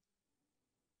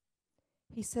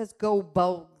 He says, go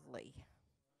boldly.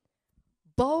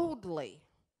 Boldly.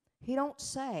 He don't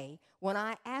say, when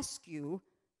I ask you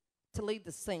to lead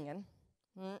the singing,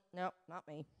 no, not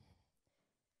me.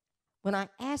 When I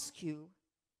ask you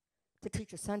to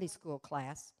teach a Sunday school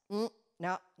class, no,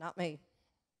 not me.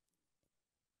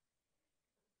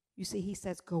 You see, he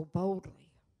says, go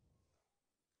boldly,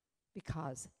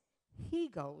 because he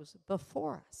goes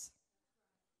before us.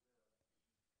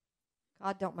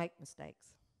 God don't make mistakes.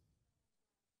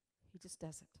 He just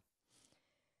doesn't.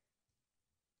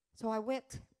 So I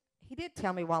went, he did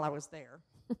tell me while I was there.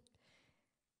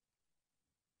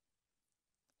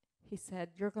 He said,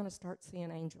 you're going to start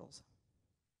seeing angels.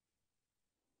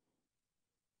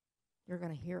 You're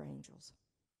going to hear angels.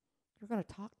 You're going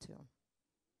to talk to them.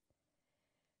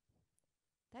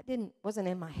 That wasn't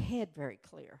in my head very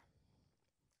clear.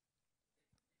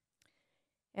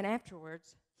 And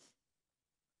afterwards,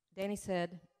 Danny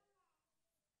said,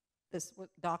 this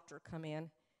doctor come in,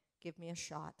 give me a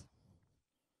shot.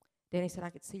 Danny said, I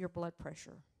could see your blood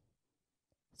pressure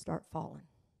start falling.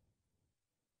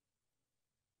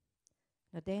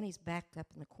 Now, Danny's backed up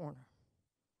in the corner.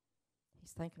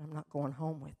 He's thinking, I'm not going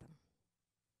home with him.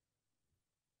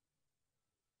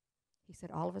 He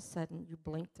said, all of a sudden, you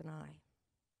blinked an eye.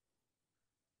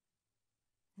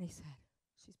 And he said,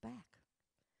 she's back.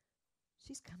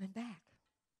 She's coming back.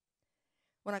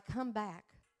 When I come back,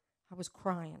 I was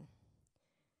crying.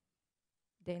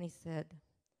 Danny said,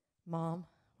 Mom,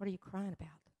 what are you crying about?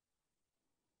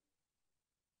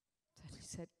 She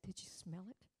said, did you smell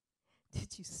it?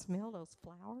 Did you smell those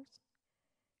flowers?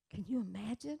 Can you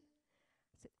imagine?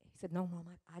 He said, no, Mom,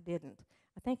 I didn't.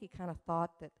 I think he kind of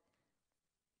thought that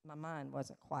my mind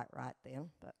wasn't quite right then.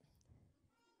 But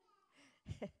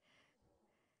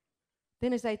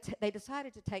then as they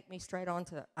decided to take me straight on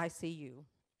to ICU.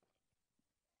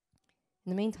 In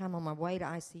the meantime, on my way to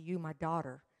ICU, my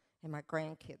daughter and my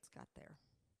grandkids got there.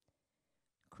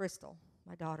 Crystal,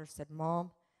 my daughter, said,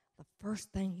 Mom, the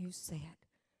first thing you said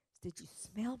is, did you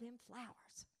smell them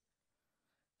flowers?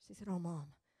 She said, oh, Mom,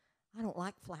 I don't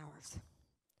like flowers.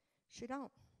 She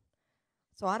don't.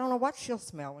 So I don't know what she'll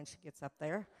smell when she gets up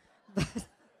there.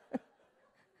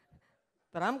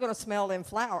 But I'm going to smell them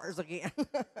flowers again.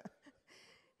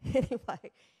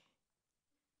 Anyway,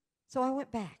 so I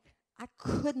went back. I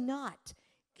could not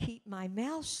keep my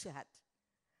mouth shut.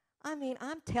 I mean,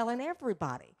 I'm telling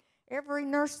everybody, every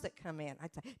nurse that come in,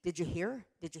 I'd say, did you hear?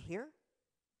 Did you hear?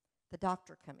 The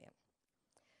doctor come in.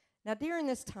 Now, during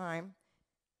this time,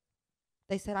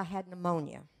 they said I had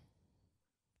pneumonia.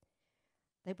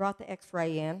 They brought the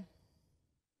x-ray in,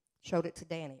 showed it to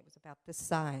Danny. It was about this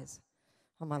size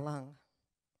on my lung.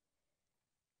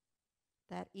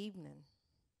 That evening,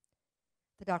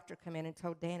 the doctor came in and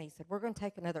told Danny, he said, we're going to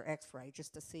take another x-ray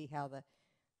just to see how the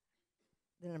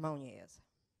pneumonia is.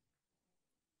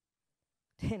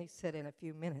 Danny said in a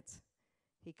few minutes,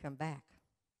 he'd come back.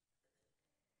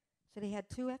 Said he had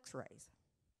 2 x-rays.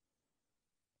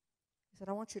 He said,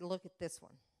 I want you to look at this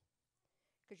one.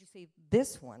 Because you see,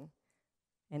 this one,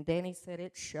 and Danny said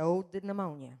it showed the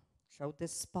pneumonia, showed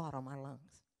this spot on my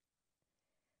lungs.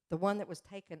 The one that was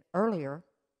taken earlier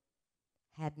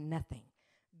had nothing.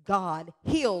 God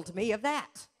healed me of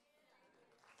that.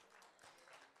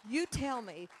 You tell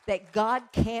me that God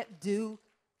can't do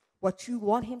what you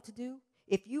want him to do?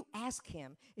 If you ask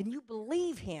him and you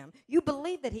believe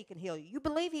that he can heal you, you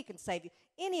believe he can save you,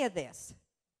 any of this,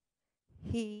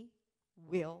 he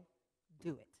will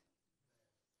do it.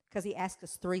 Because he asked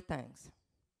us 3 things.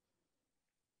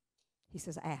 He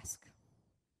says, ask.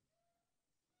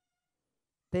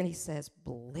 Then he says,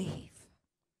 believe.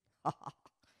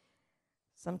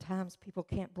 Sometimes people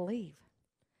can't believe.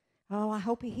 Oh, I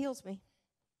hope he heals me.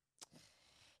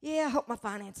 Yeah, I hope my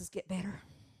finances get better.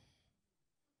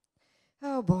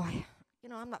 Oh, boy. You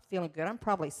know, I'm not feeling good. I'm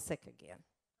probably sick again.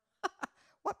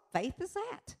 What faith is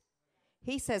that?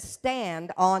 He says,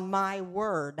 stand on my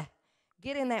word.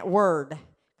 Get in that word,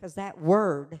 because that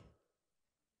word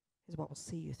is what will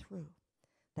see you through.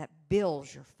 That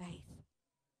builds your faith.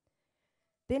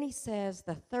 Then he says,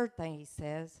 the third thing he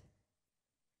says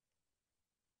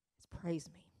is praise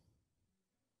me.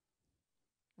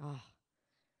 Oh.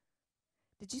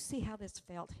 Did you see how this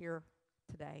felt here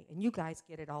today? And you guys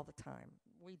get it all the time.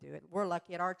 We do it. We're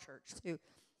lucky at our church too.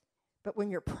 But when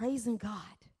you're praising God,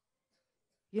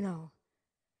 you know,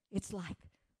 it's like,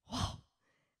 whoa.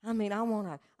 I mean,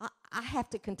 I have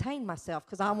to contain myself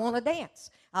because I want to dance.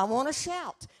 I want to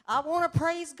shout. I want to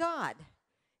praise God.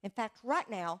 In fact, right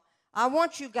now, I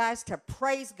want you guys to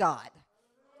praise God.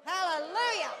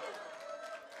 Hallelujah.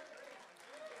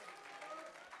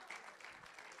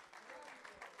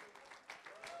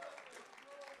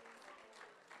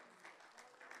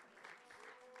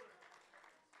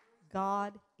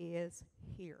 God is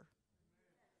here.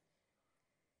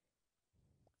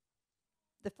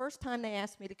 the first time they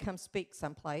asked me to come speak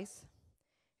someplace,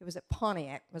 it was at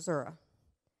Pontiac, Missouri,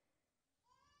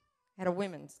 at a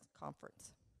women's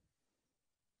conference.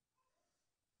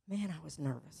 Man, I was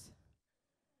nervous.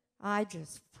 I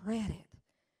just fretted,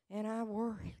 and I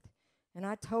worried. And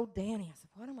I told Danny, I said,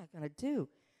 what am I going to do? You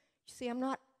see,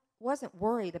 wasn't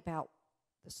worried about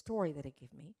the story that he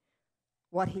gave me,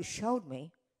 what he showed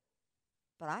me,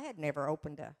 but I had never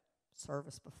opened a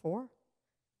service before.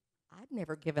 I'd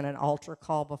never given an altar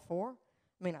call before.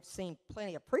 I mean, I've seen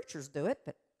plenty of preachers do it,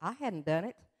 but I hadn't done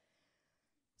it.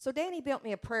 So Danny built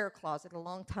me a prayer closet a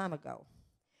long time ago.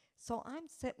 So I'm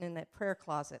sitting in that prayer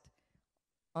closet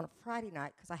on a Friday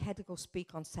night because I had to go speak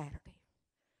on Saturday.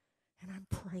 And I'm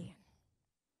praying.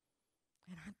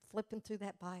 And I'm flipping through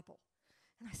that Bible.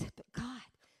 And I said, but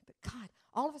God,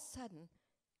 all of a sudden,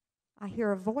 I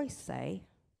hear a voice say,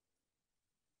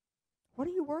 what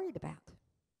are you worried about?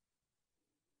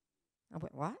 I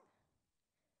went, what?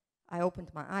 I opened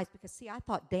my eyes because, see, I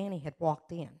thought Danny had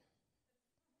walked in.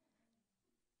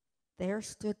 There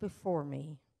stood before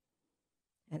me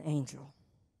an angel.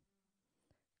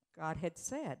 God had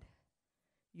said,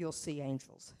 you'll see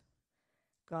angels.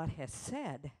 God has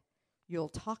said, you'll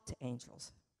talk to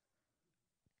angels.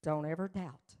 Don't ever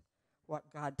doubt what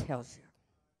God tells you.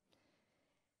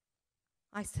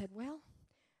 I said, well,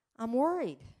 I'm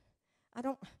worried.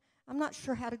 I'm not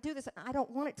sure how to do this. I don't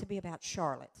want it to be about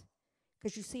Charlotte.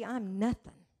 Because you see, I'm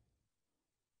nothing.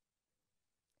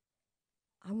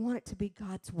 I want it to be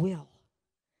God's will.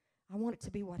 I want it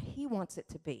to be what He wants it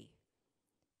to be.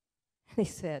 And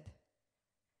he said,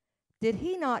 did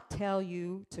He not tell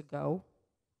you to go?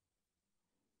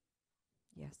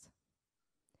 Yes.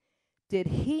 Did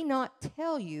He not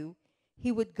tell you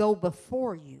He would go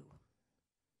before you?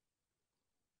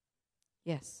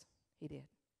 Yes, He did.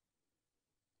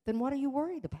 Then what are you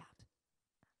worried about?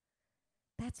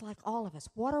 That's like all of us.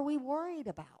 What are we worried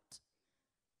about?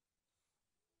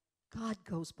 God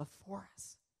goes before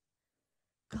us.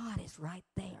 God is right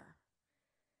there.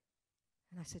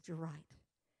 And I said, you're right.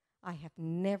 I have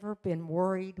never been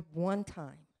worried one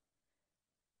time.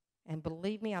 And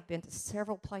believe me, I've been to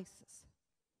several places.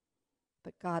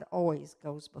 But God always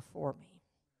goes before me.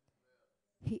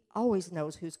 He always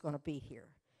knows who's going to be here.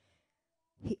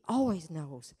 He always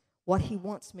knows what He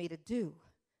wants me to do.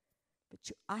 But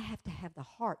I have to have the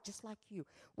heart, just like you.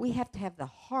 We have to have the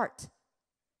heart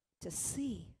to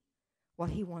see what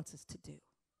He wants us to do.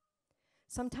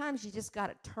 Sometimes you just got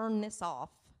to turn this off,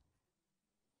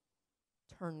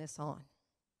 turn this on.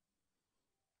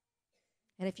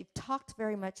 And if you've talked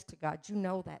very much to God, you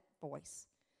know that voice.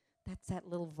 That's that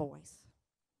little voice.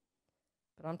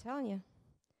 But I'm telling you,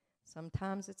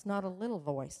 sometimes it's not a little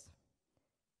voice.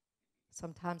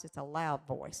 Sometimes it's a loud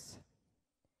voice.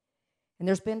 And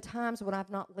there's been times when I've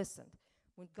not listened,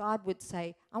 when God would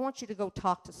say, I want you to go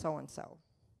talk to so-and-so.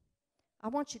 I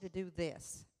want you to do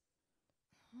this.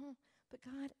 But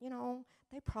God,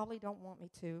 they probably don't want me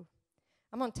to.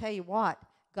 I'm going to tell you what,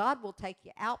 God will take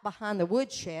you out behind the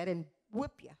woodshed and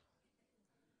whip you.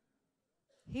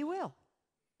 He will.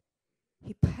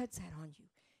 He puts that on you.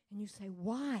 And you say,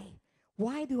 why?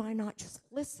 Why do I not just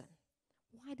listen?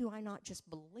 Why do I not just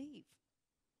believe?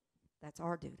 That's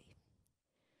our duty.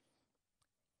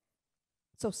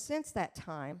 So since that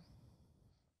time,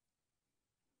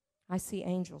 I see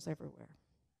angels everywhere.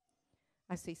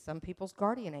 I see some people's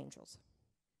guardian angels.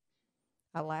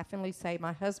 I laughingly say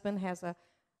my husband has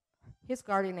his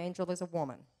guardian angel is a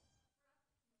woman.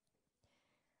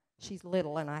 She's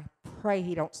little, and I pray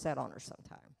he don't set on her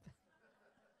sometime.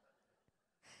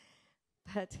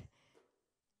 But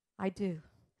I do.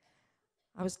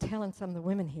 I was telling some of the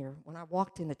women here, when I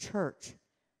walked in the church,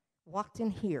 walked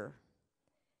in here,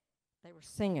 they were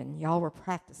singing, y'all were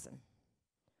practicing.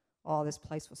 Oh, this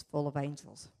place was full of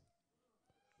angels.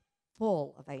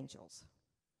 Full of angels.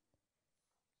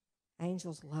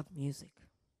 Angels love music.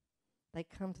 They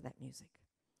come to that music.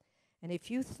 And if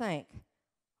you think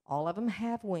all of them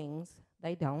have wings,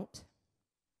 they don't.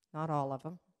 Not all of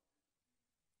them.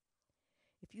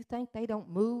 If you think they don't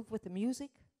move with the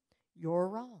music, you're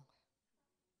wrong.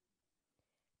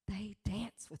 They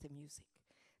dance with the music.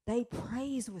 They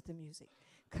praise with the music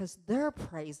because they're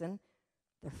praising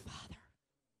their Father,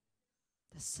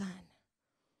 the Son,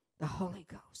 the Holy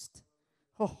Ghost.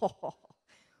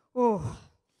 Oh.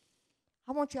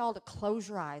 I want you all to close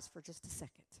your eyes for just a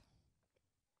second.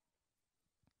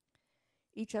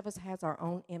 Each of us has our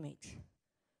own image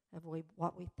of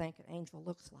what we think an angel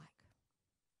looks like.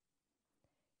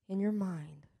 In your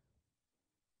mind,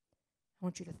 I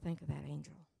want you to think of that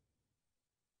angel.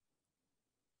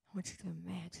 I want you to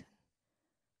imagine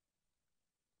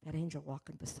that angel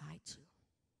walking beside you.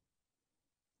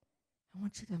 I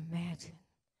want you to imagine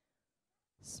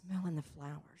smelling the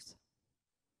flowers.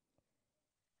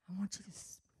 I want you to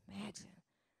imagine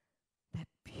that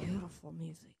beautiful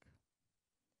music.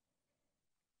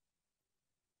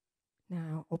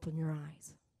 Now open your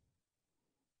eyes.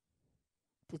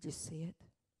 Did you see it?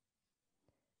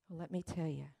 Well, let me tell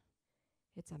you,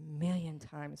 it's 1,000,000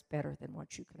 times better than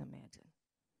what you can imagine.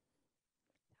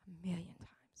 1,000,000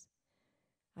 times.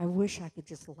 I wish I could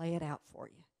just lay it out for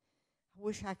you. I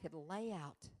wish I could lay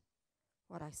out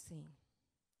what I seen.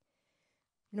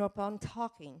 You know, upon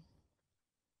talking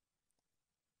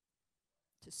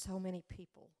to so many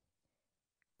people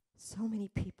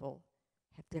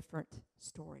have different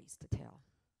stories to tell.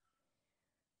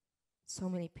 So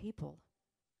many people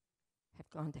have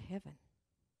gone to heaven,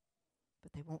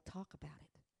 but they won't talk about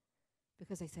it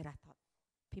because they said, I thought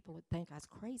people would think I was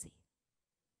crazy.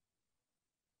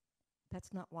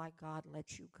 That's not why God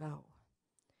lets you go.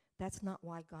 That's not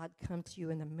why God come to you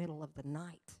in the middle of the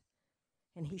night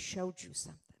and he showed you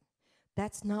something.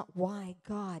 That's not why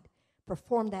God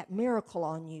performed that miracle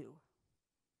on you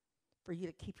for you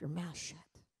to keep your mouth shut.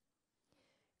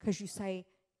 Because you say,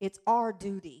 it's our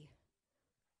duty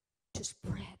to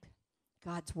spread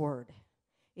God's word.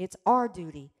 It's our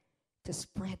duty to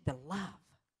spread the love.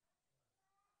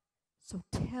 So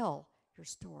tell your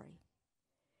story.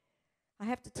 I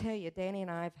have to tell you, Danny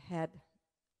and I have had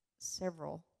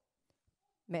several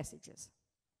messages,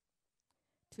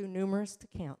 too numerous to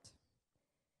count.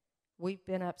 We've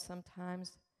been up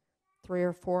sometimes 3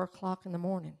 or 4 o'clock in the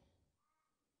morning,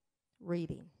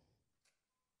 reading,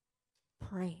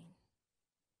 praying,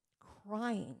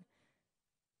 crying.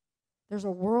 There's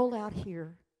a world out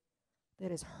here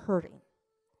that is hurting.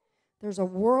 There's a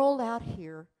world out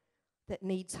here that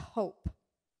needs hope.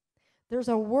 There's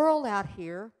a world out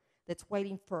here that's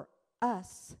waiting for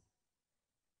us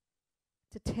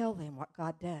to tell them what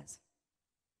God does.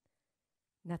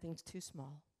 Nothing's too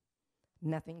small.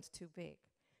 Nothing's too big.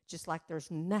 Just like there's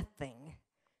nothing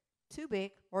too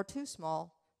big or too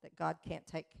small that God can't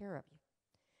take care of you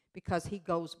because he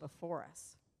goes before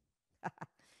us.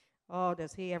 Oh,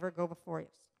 does he ever go before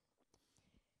us?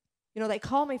 You know, they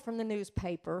call me from the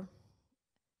newspaper.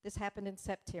 This happened in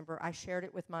September. I shared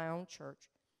it with my own church.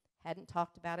 Hadn't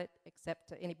talked about it except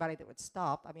to anybody that would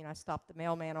stop. I mean, I stopped the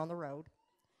mailman on the road.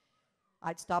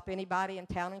 I'd stop anybody in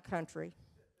town and country.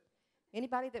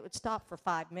 Anybody that would stop for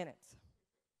 5 minutes,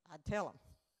 I'd tell them,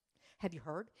 have you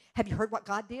heard? Have you heard what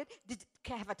God did?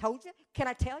 Have I told you? Can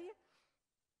I tell you?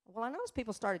 Well, I noticed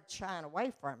people started shying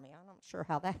away from me. I'm not sure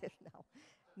how that is.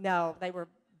 No, they were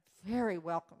very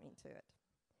welcoming to it.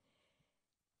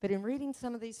 But in reading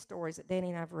some of these stories that Danny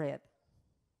and I have read,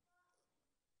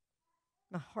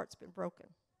 my heart's been broken.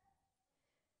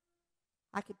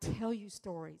 I could tell you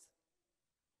stories.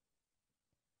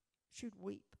 You'd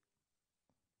weep.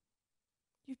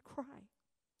 You'd cry.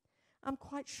 I'm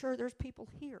quite sure there's people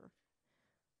here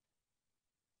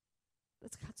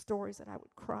that's got stories that I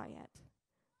would cry at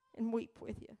and weep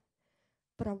with you.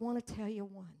 But I want to tell you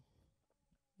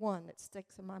one that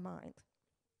sticks in my mind.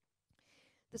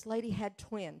 This lady had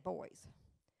twin boys.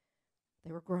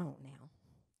 They were grown now.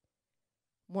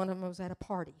 One of them was at a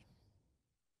party.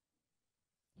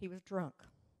 He was drunk.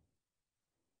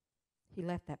 He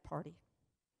left that party,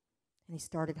 and he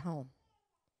started home.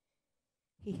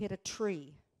 He hit a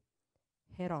tree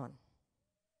head on.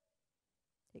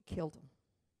 It killed him.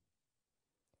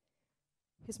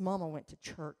 His mama went to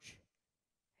church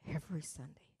every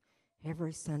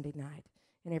Sunday night,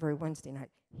 and every Wednesday night.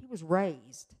 He was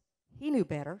raised. He knew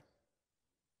better.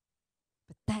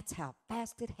 But that's how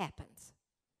fast it happens.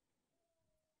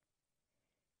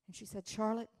 And she said,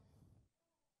 Charlotte,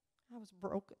 I was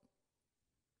broken.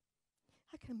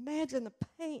 I can imagine the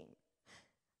pain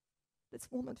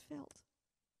this woman felt.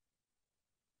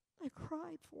 I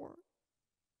cried for her.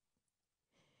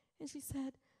 And she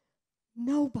said,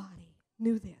 nobody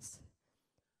knew this.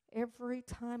 Every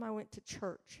time I went to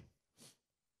church,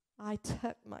 I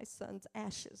tucked my son's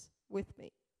ashes with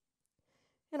me.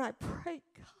 And I prayed,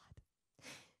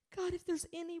 God, if there's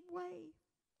any way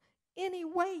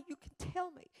you can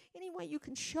tell me, any way you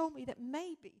can show me that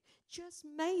maybe, just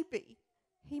maybe,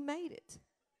 he made it.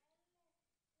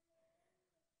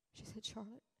 She said,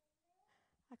 Charlotte,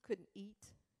 I couldn't eat.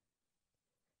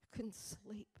 I couldn't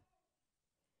sleep.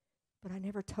 But I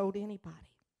never told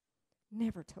anybody.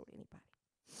 Never told anybody.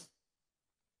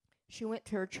 She went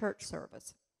to her church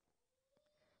service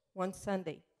one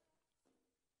Sunday.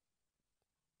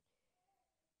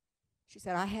 She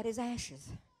said, I had his ashes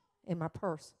in my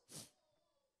purse.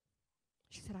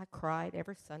 She said, I cried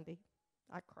every Sunday.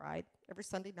 I cried. Every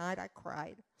Sunday night I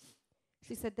cried.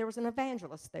 She said there was an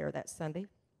evangelist there that Sunday.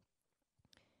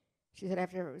 She said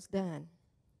after it was done,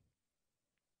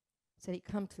 said he'd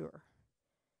come to her.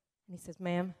 And he says,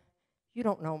 ma'am, you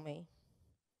don't know me,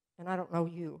 and I don't know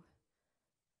you,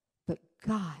 but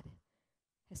God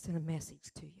has sent a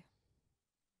message to you.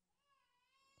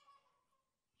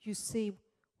 You see,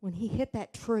 when he hit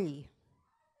that tree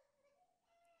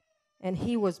and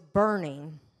he was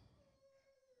burning,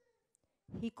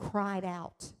 he cried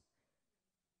out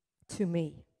to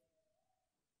me.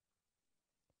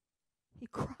 He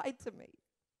cried to me.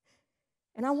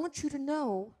 And I want you to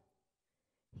know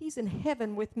he's in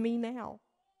heaven with me now.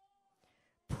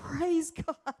 Praise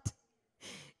God.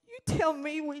 You tell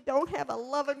me we don't have a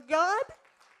loving God?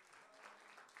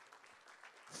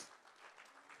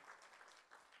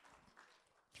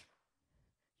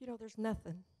 You know, there's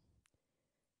nothing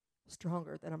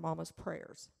stronger than a mama's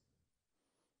prayers.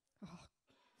 Oh,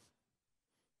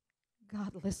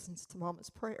 God listens to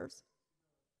mama's prayers.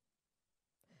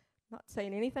 Not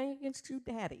saying anything against you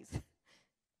daddies,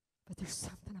 but there's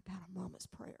something about a mama's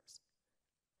prayers.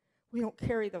 We don't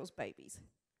carry those babies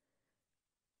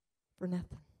for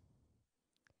nothing.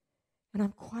 And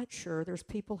I'm quite sure there's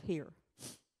people here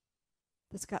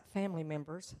that's got family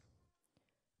members.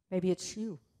 Maybe it's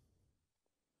you.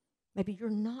 Maybe you're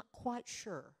not quite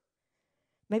sure.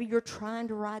 Maybe you're trying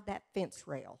to ride that fence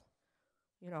rail.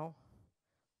 You know,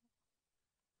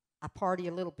 I party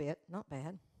a little bit, not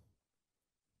bad.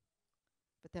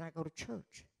 But then I go to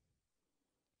church.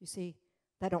 You see,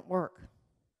 that don't work.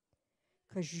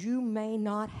 Because you may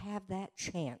not have that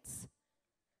chance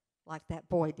like that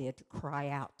boy did to cry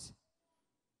out.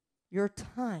 Your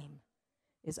time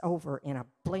is over in a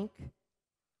blink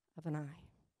of an eye.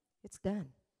 It's done.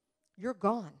 You're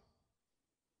gone.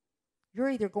 You're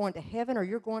either going to heaven or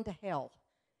you're going to hell.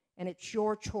 And it's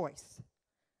your choice.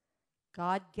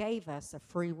 God gave us a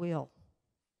free will.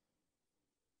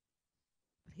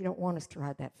 But he don't want us to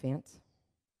ride that fence.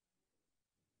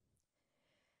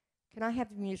 Can I have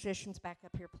the musicians back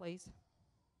up here, please?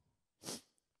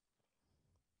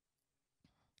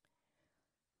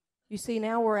 You see,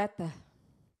 now we're at the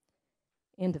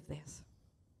end of this.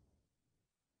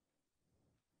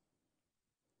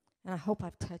 And I hope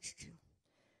I've touched you.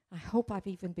 I hope I've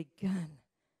even begun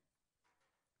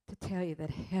to tell you that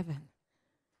heaven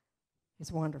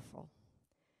is wonderful.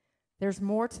 There's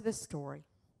more to this story,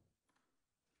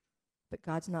 but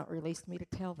God's not released me to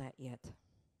tell that yet.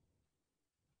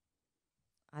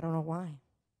 I don't know why.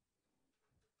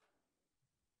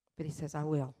 But he says, I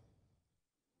will.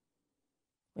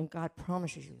 When God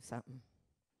promises you something,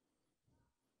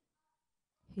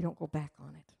 he don't go back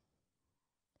on it.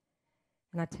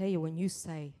 And I tell you, when you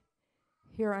say,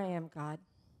 here I am, God,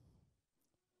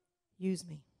 use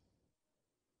me,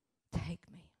 take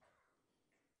me,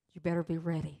 you better be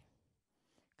ready.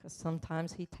 Because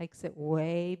sometimes he takes it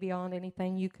way beyond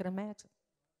anything you could imagine.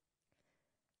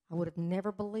 I would have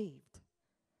never believed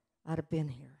I'd have been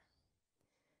here.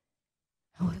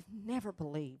 I would have never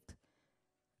believed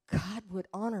God would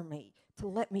honor me to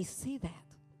let me see that.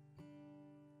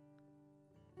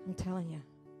 I'm telling you,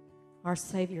 our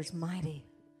Savior's mighty.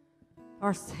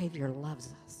 Our Savior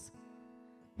loves us.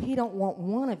 He don't want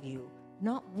one of you,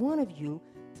 not one of you,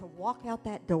 to walk out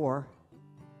that door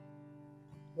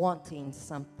wanting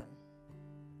something.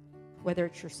 Whether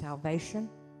it's your salvation,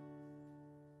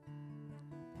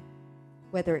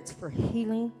 whether it's for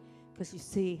healing, because you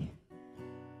see,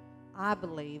 I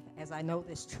believe, as I know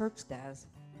this church does,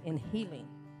 in healing.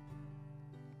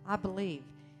 I believe.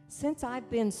 Since I've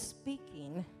been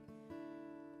speaking,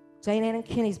 Jane Ann and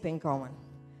Kenny's been going.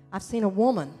 I've seen a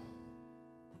woman,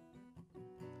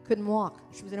 couldn't walk.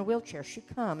 She was in a wheelchair. She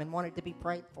come and wanted to be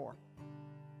prayed for.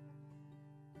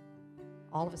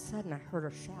 All of a sudden, I heard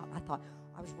her shout. I thought,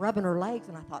 I was rubbing her legs,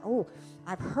 and I thought, oh,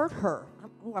 I've hurt her.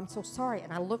 I'm so sorry.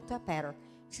 And I looked up at her.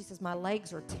 She says, my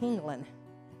legs are tingling.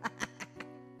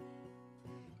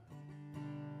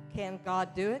 Can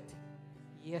God do it?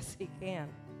 Yes, he can.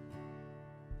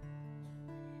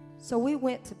 So we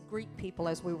went to greet people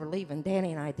as we were leaving.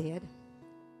 Danny and I did.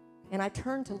 And I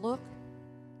turned to look.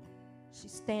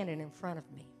 She's standing in front of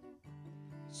me.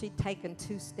 She'd taken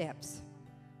 2 steps.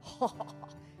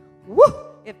 Woo!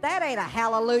 If that ain't a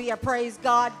hallelujah, praise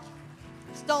God,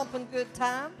 stomping good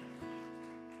time.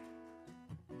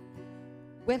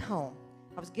 Went home.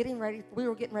 We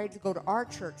were getting ready to go to our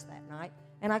church that night,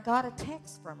 and I got a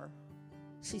text from her.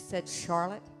 She said,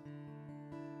 Charlotte,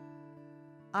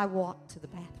 I walked to the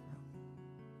bathroom.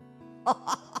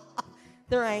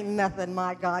 There ain't nothing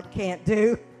my God can't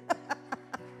do.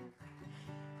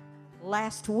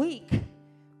 Last week,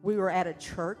 we were at a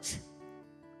church.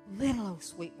 Little old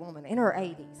sweet woman in her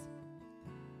 80s.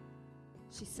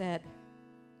 She said,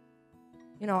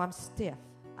 You know, I'm stiff.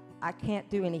 I can't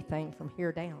do anything from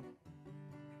here down.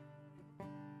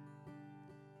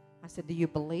 I said, do you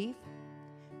believe?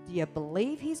 Do you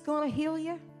believe he's going to heal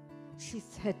you? She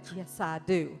said, yes, I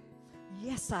do.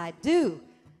 Yes, I do.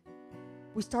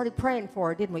 We started praying for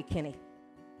her, didn't we, Kenny?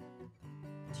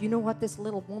 Do you know what this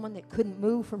little woman that couldn't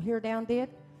move from here down did?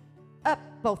 Up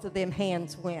both of them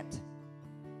hands went.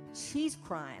 She's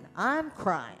crying. I'm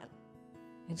crying.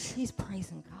 And she's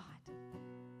praising God.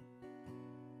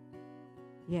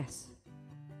 Yes,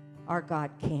 our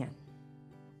God can.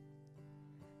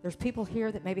 There's people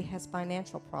here that maybe has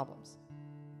financial problems.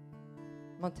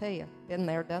 I'm going to tell you, been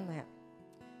there, done that.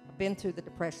 I've been through the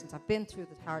depressions. I've been through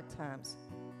the hard times.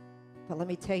 But let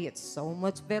me tell you, it's so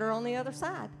much better on the other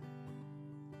side.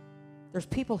 There's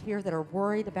people here that are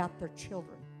worried about their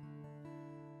children.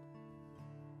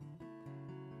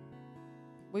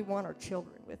 We want our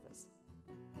children with us.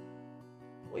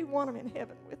 We want them in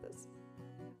heaven with us.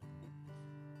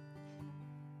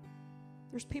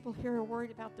 There's people here who are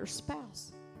worried about their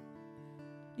spouse.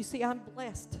 You see, I'm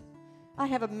blessed. I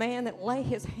have a man that lay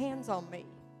his hands on me.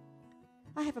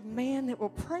 I have a man that will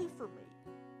pray for me.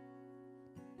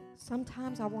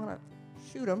 Sometimes I want to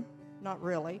shoot him. Not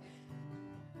really.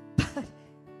 But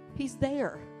he's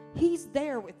there. He's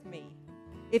there with me.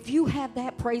 If you have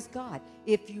that, praise God.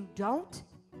 If you don't,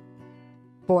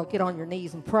 boy, get on your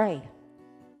knees and pray.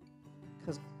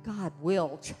 Because God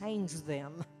will change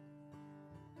them.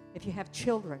 If you have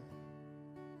children,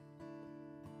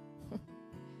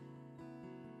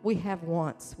 we have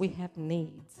wants, we have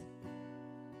needs.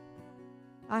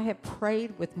 I have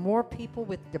prayed with more people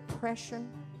with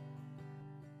depression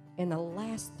in the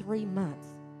last 3 months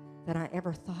than I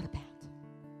ever thought about.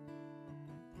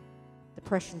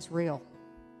 Depression's real.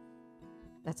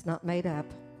 That's not made up.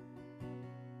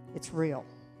 It's real.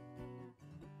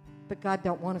 But God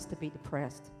don't want us to be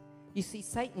depressed. You see,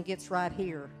 Satan gets right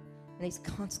here, and he's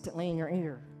constantly in your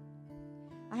ear.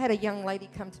 I had a young lady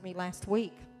come to me last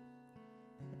week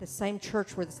at the same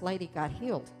church where this lady got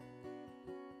healed.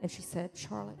 And she said,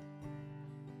 Charlotte,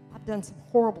 I've done some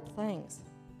horrible things.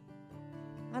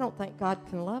 I don't think God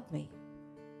can love me.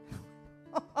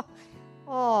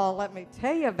 Oh, let me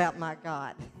tell you about my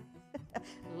God.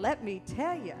 Let me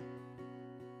tell you.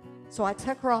 So I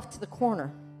took her off to the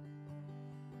corner.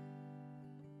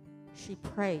 She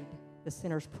prayed the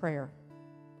sinner's prayer.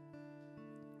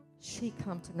 She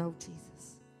come to know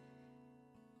Jesus.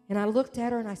 And I looked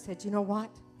at her and I said, you know what?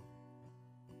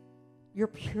 You're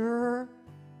pure.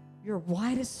 You're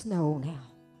white as snow now.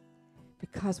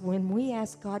 Because when we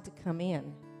ask God to come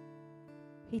in,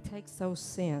 he takes those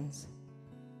sins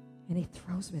and he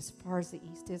throws them as far as the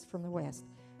east is from the west.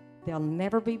 They'll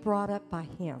never be brought up by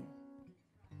him.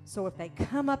 So if they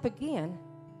come up again,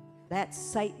 that's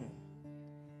Satan.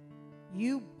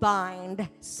 You bind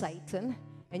Satan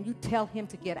and you tell him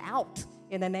to get out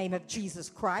in the name of Jesus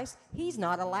Christ. He's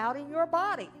not allowed in your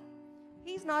body.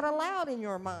 He's not allowed in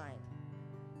your mind.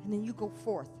 And then you go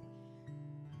forth.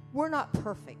 We're not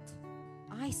perfect.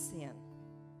 I sin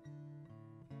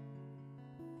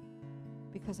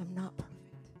because I'm not perfect.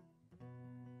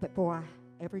 But boy,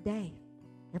 every day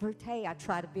I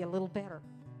try to be a little better.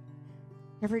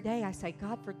 Every day I say,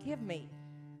 God, forgive me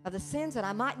of the sins that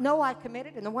I might know I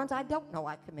committed and the ones I don't know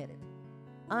I committed.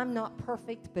 I'm not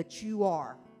perfect, but you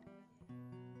are.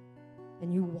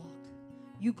 And you walk.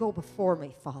 You go before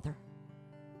me, Father.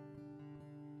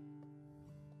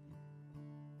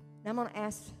 Now I'm going to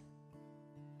ask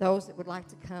those that would like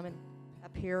to come and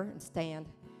up here and stand,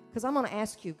 because I'm going to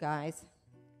ask you guys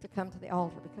to come to the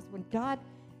altar, because when God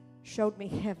showed me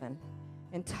heaven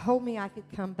and told me I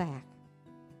could come back,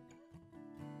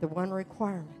 the one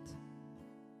requirement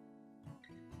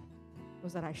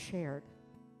was that I shared.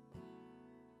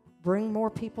 Bring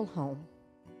more people home.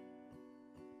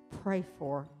 Pray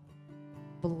for.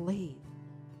 Believe.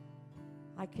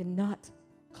 I cannot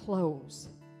close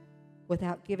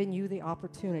without giving you the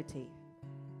opportunity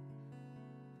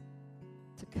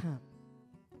to come.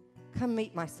 Come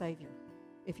meet my Savior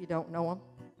if you don't know him.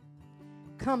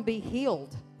 Come be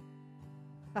healed.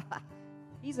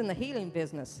 He's in the healing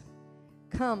business.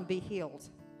 Come be healed.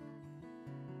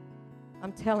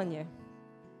 I'm telling you,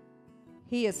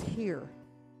 he is here.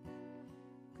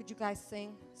 Could you guys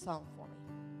sing a song for me?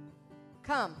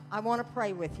 Come, I want to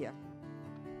pray with you.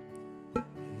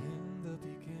 In the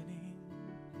beginning,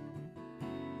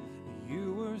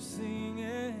 you were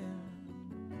singing.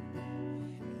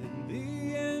 In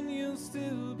the end, you'll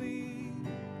still be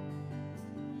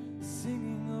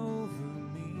singing over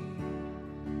me.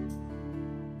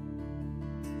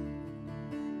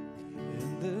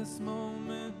 In this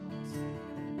moment,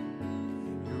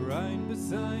 you're right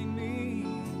beside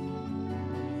me.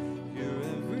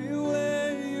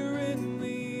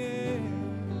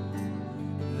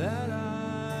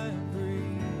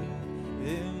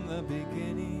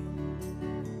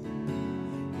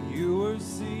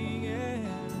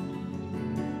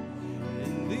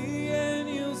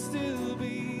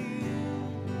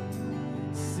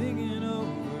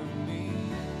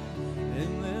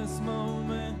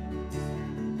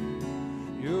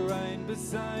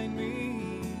 beside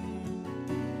me.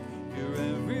 You're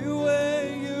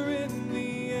everywhere, you're in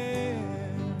the air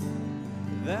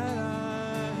that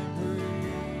I breathe.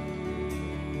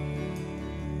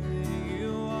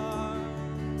 You are,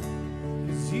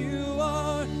 'cause you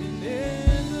are an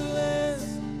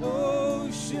endless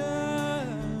ocean,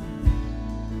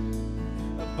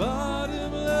 a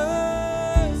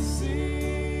bottomless sea.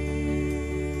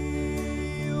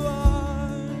 You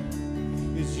are,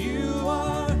 'cause you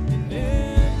are an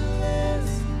endless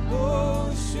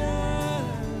ocean,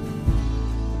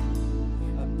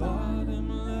 a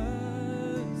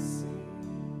bottomless sea.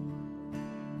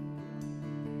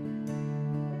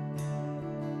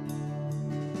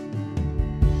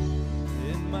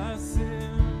 In my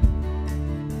sin,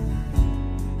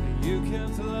 you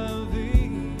kept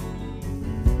loving.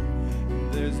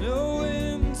 There's no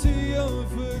end to your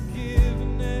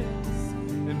forgiveness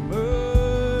and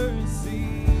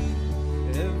mercy.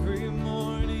 Every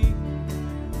morning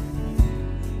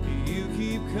you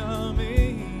keep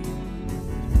coming.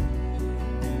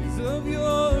 Because of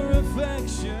your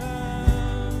affection,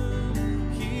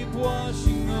 keep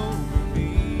washing over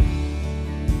me.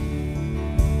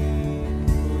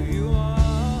 Oh, you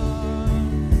are,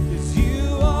 'cause you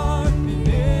are an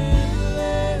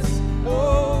endless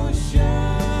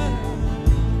ocean,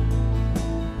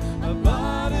 a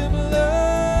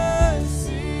bottomless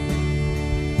sea.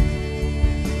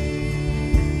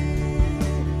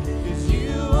 'Cause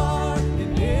you are an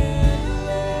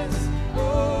endless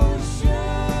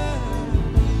ocean,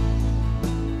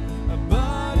 a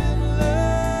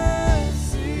bottomless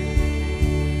sea.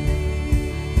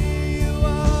 You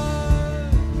are,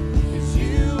 'cause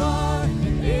you are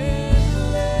an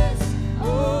endless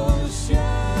ocean,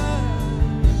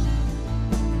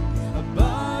 a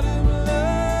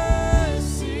bottomless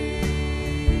sea.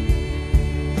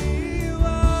 You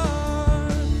are,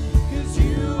 'cause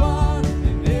you are an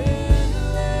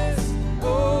endless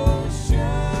ocean.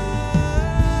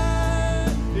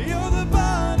 You're the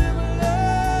bottomless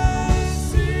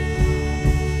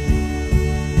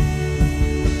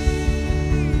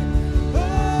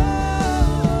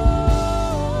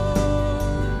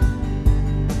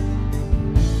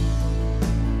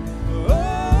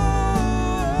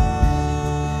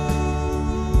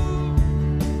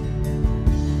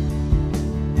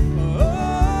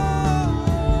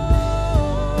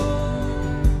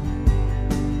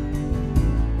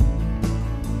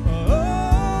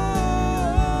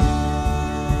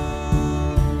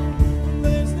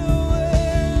There's no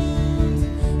end,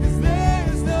 'cause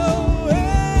there's no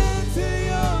end to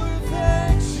your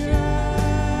affection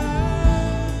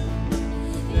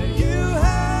that you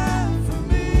have for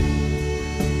me.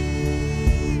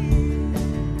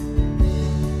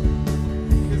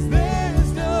 'Cause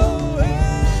there's no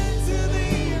end to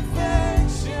the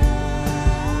affection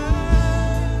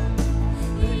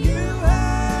that you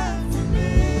have for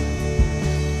me.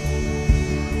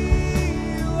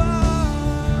 You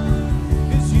are,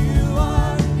 'cause you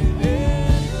are an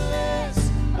endless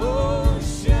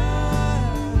ocean,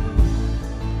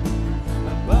 a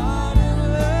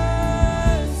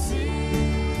bottomless sea.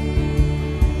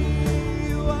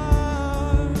 You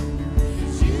are,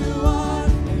 'cause you are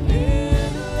an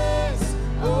endless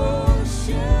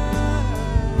ocean,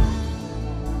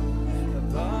 a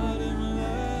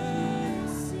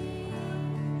bottomless sea.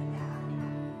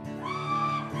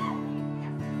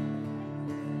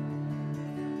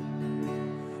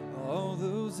 All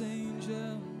those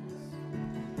angels,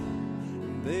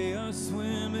 they are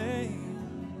swimming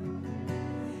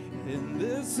in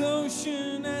this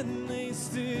ocean and they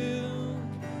still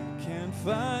can't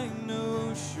find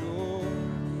no shore.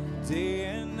 Day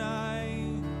and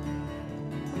night,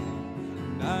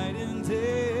 night and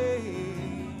day,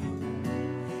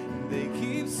 they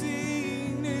keep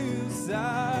seeing new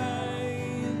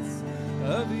sides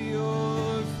of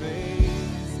your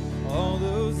face. All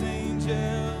those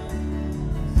angels,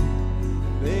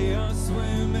 they are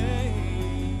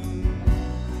swimming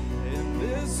in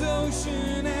this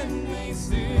ocean and they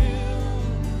still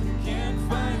can't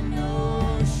find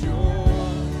no shore.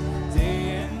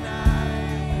 Day and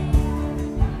night,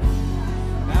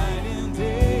 night and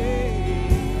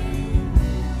day,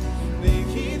 they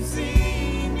keep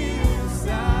seeing new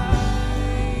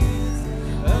sides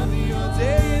of your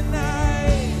day and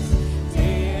night,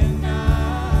 day and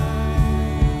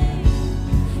night,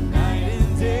 night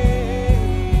and day.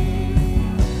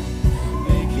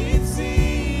 They keep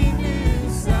seeing new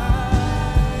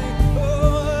sides.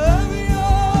 Oh,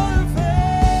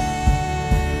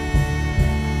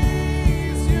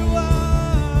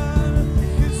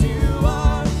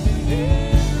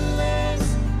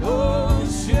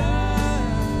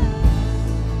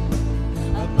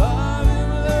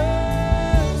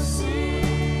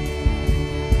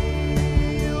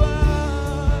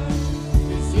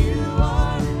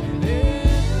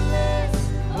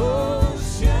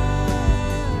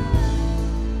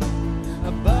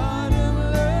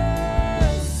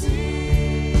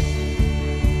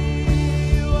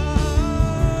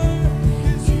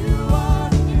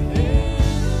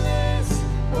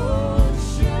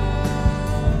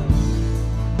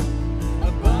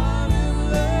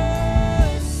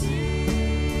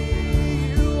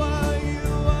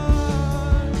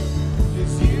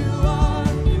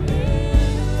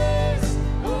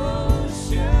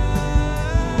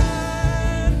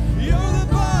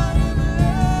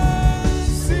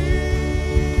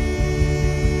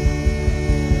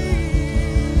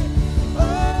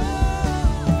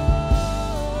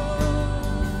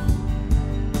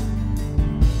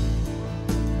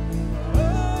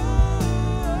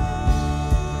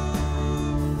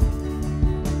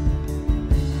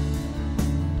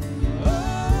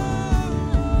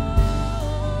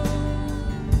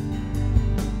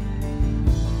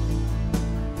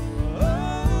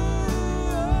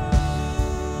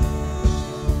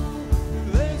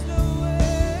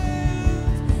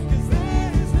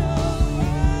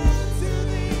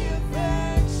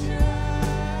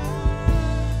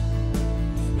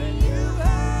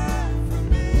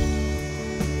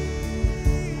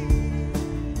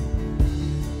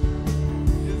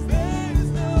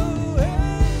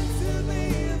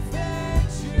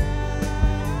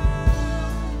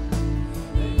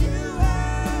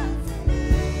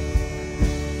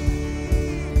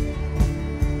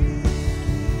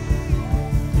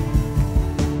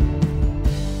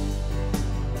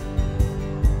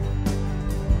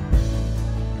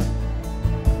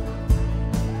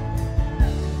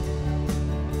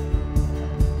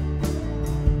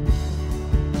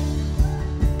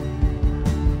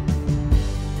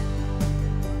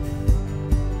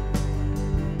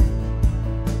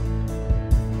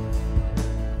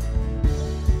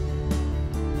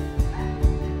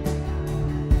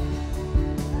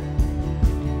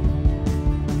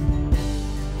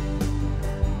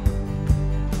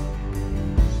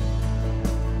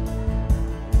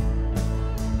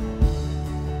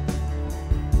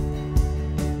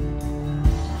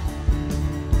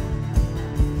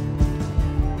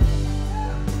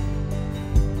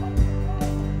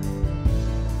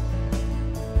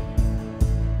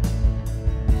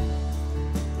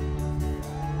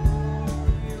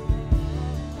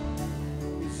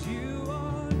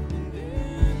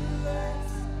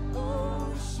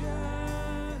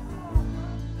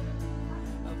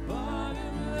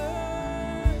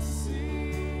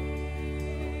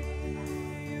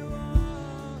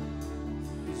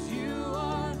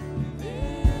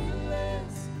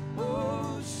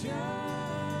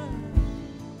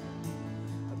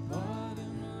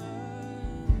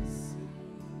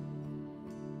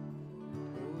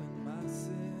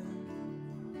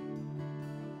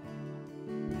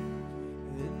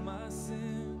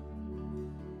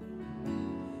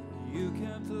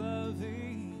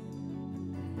 loving.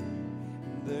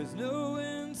 There's no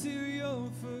end to your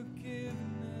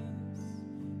forgiveness,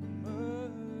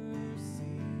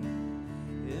 mercy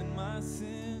in my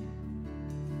sin.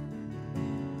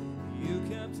 You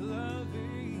kept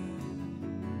loving.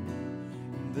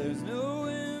 There's no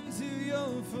end to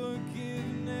your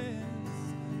forgiveness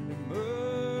and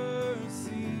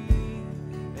mercy.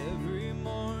 Every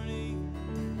morning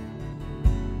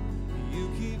you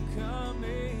keep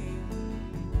coming.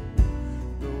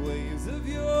 The waves of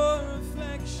your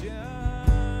affection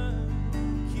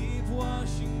keep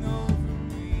washing over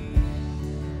me.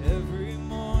 Every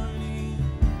morning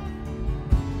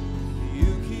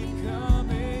you keep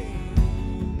coming.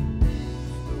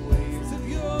 The waves of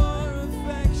your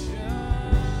affection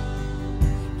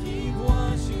keep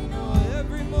washing over.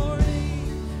 Every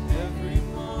morning, every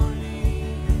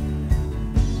morning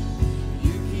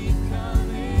you keep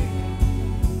coming.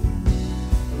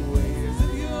 The waves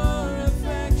of your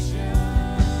affection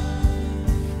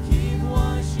keep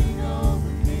washing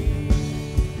over me.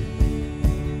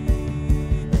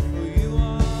 Who you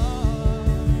are,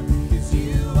 'cause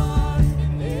you are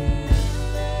an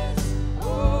endless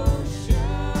ocean,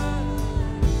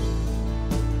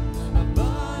 a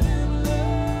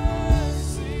bottomless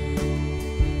sea.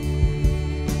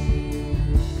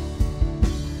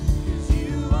 'Cause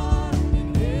you are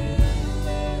an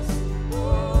endless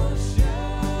ocean,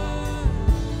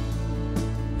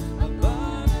 a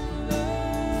bottomless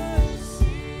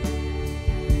sea.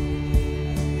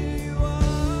 You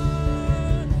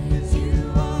are, 'cause you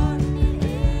are an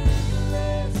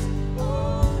endless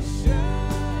ocean,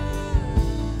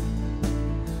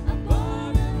 a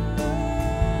bottomless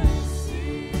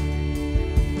sea.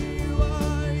 You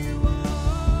are,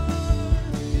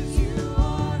 'cause you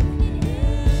are an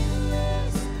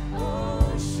endless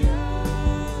ocean,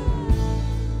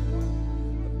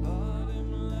 a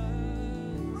bottomless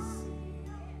sea.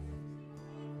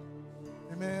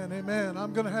 Amen, amen.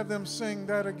 I'm going to have them sing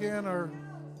that again or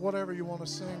whatever you want to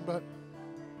sing, but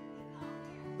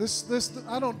this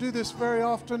I don't do this very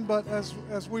often, but as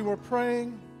we were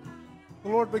praying, the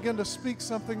Lord began to speak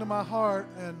something to my heart,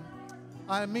 and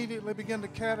I immediately began to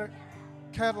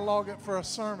catalog it for a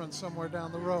sermon somewhere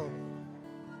down the road.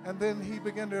 And then He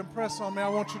began to impress on me, I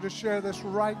want you to share this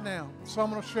right now. So I'm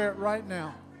going to share it right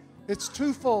now. It's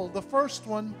twofold. The first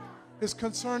one is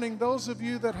concerning those of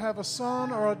you that have a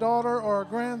son or a daughter or a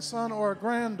grandson or a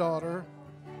granddaughter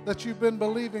that you've been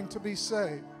believing to be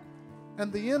saved.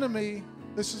 And the enemy,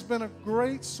 this has been a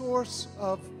great source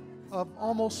of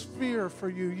almost fear for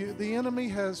you. The enemy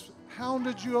has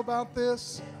hounded you about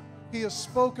this. He has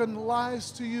spoken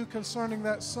lies to you concerning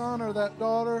that son or that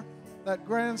daughter, that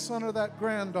grandson or that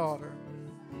granddaughter.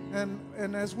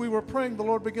 And as we were praying, the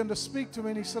Lord began to speak to me,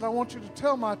 and He said, I want you to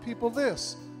tell my people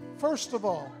this. First of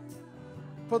all,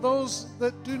 for those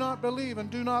that do not believe and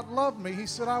do not love me, He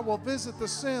said, I will visit the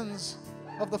sins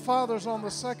of the fathers on the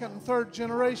second and third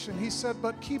generation. He said,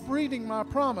 but keep reading my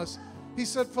promise. He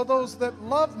said, for those that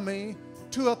love me,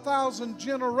 to 1,000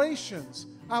 generations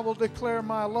I will declare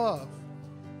my love.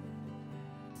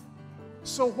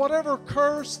 So whatever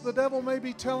curse the devil may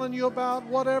be telling you about,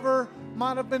 whatever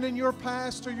might have been in your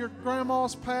past or your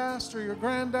grandma's past or your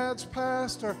granddad's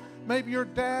past or maybe your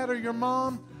dad or your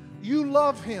mom, you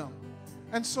love him.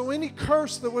 And so any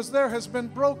curse that was there has been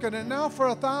broken. And now for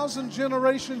 1,000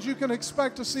 generations, you can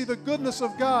expect to see the goodness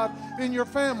of God in your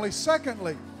family.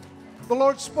 Secondly, the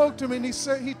Lord spoke to me and He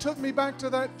said, He took me back to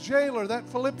that jailer, that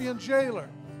Philippian jailer,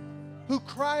 who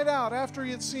cried out after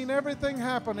he had seen everything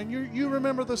happen. And you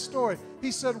remember the story.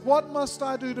 He said, what must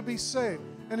I do to be saved?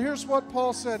 And here's what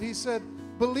Paul said. He said,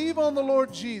 believe on the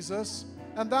Lord Jesus,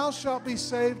 and thou shalt be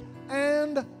saved,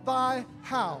 and thy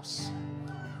house.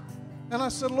 And I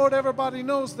said, Lord, everybody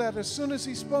knows that. As soon as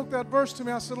He spoke that verse to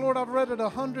me, I said, Lord, I've read it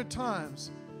 100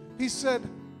 times. He said,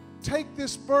 take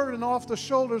this burden off the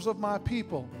shoulders of my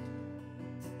people.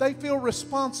 They feel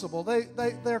responsible.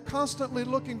 They're constantly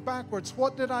looking backwards.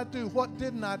 What did I do? What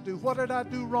didn't I do? What did I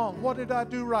do wrong? What did I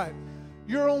do right?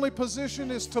 Your only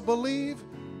position is to believe.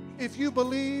 If you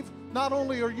believe, not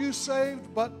only are you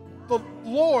saved, but the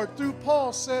Lord, through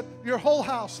Paul, said, your whole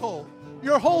household,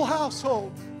 your whole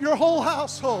household, your whole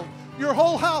household, your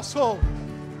whole household.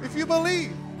 If you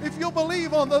believe, if you'll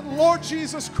believe on the Lord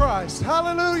Jesus Christ.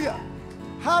 Hallelujah.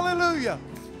 Hallelujah.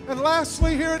 And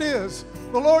lastly, here it is.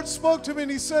 The Lord spoke to me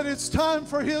and He said, it's time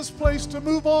for His place to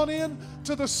move on in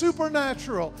to the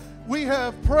supernatural. We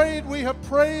have prayed, we have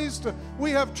praised,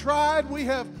 we have tried, we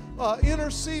have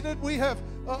interceded, we have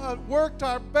worked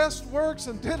our best works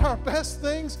and did our best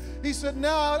things. He said,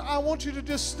 now I want you to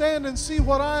just stand and see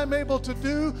what I am able to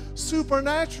do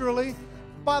supernaturally.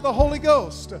 by the Holy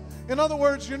Ghost. In other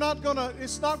words,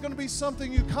 it's not gonna be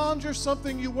something you conjure,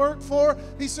 something you work for.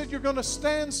 He said you're gonna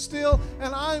stand still,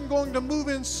 and I'm going to move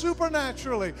in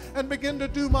supernaturally and begin to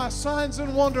do my signs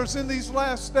and wonders in these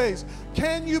last days.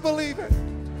 Can you believe it?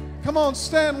 Come on,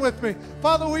 stand with me.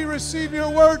 Father, we receive your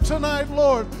word tonight,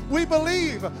 Lord. We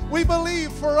believe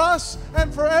for us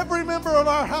and for every member of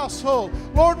our household.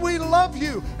 Lord, we love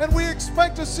you, and we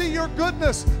expect to see your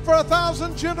goodness for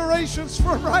 1,000 generations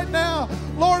from right now.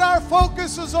 Lord, our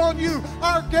focus is on you.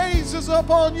 Our gaze is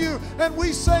upon you, and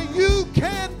we say you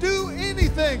can do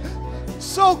anything.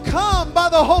 So come by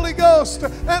the Holy Ghost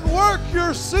and work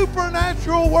your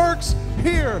supernatural works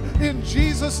here in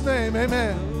Jesus' name.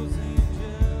 Amen.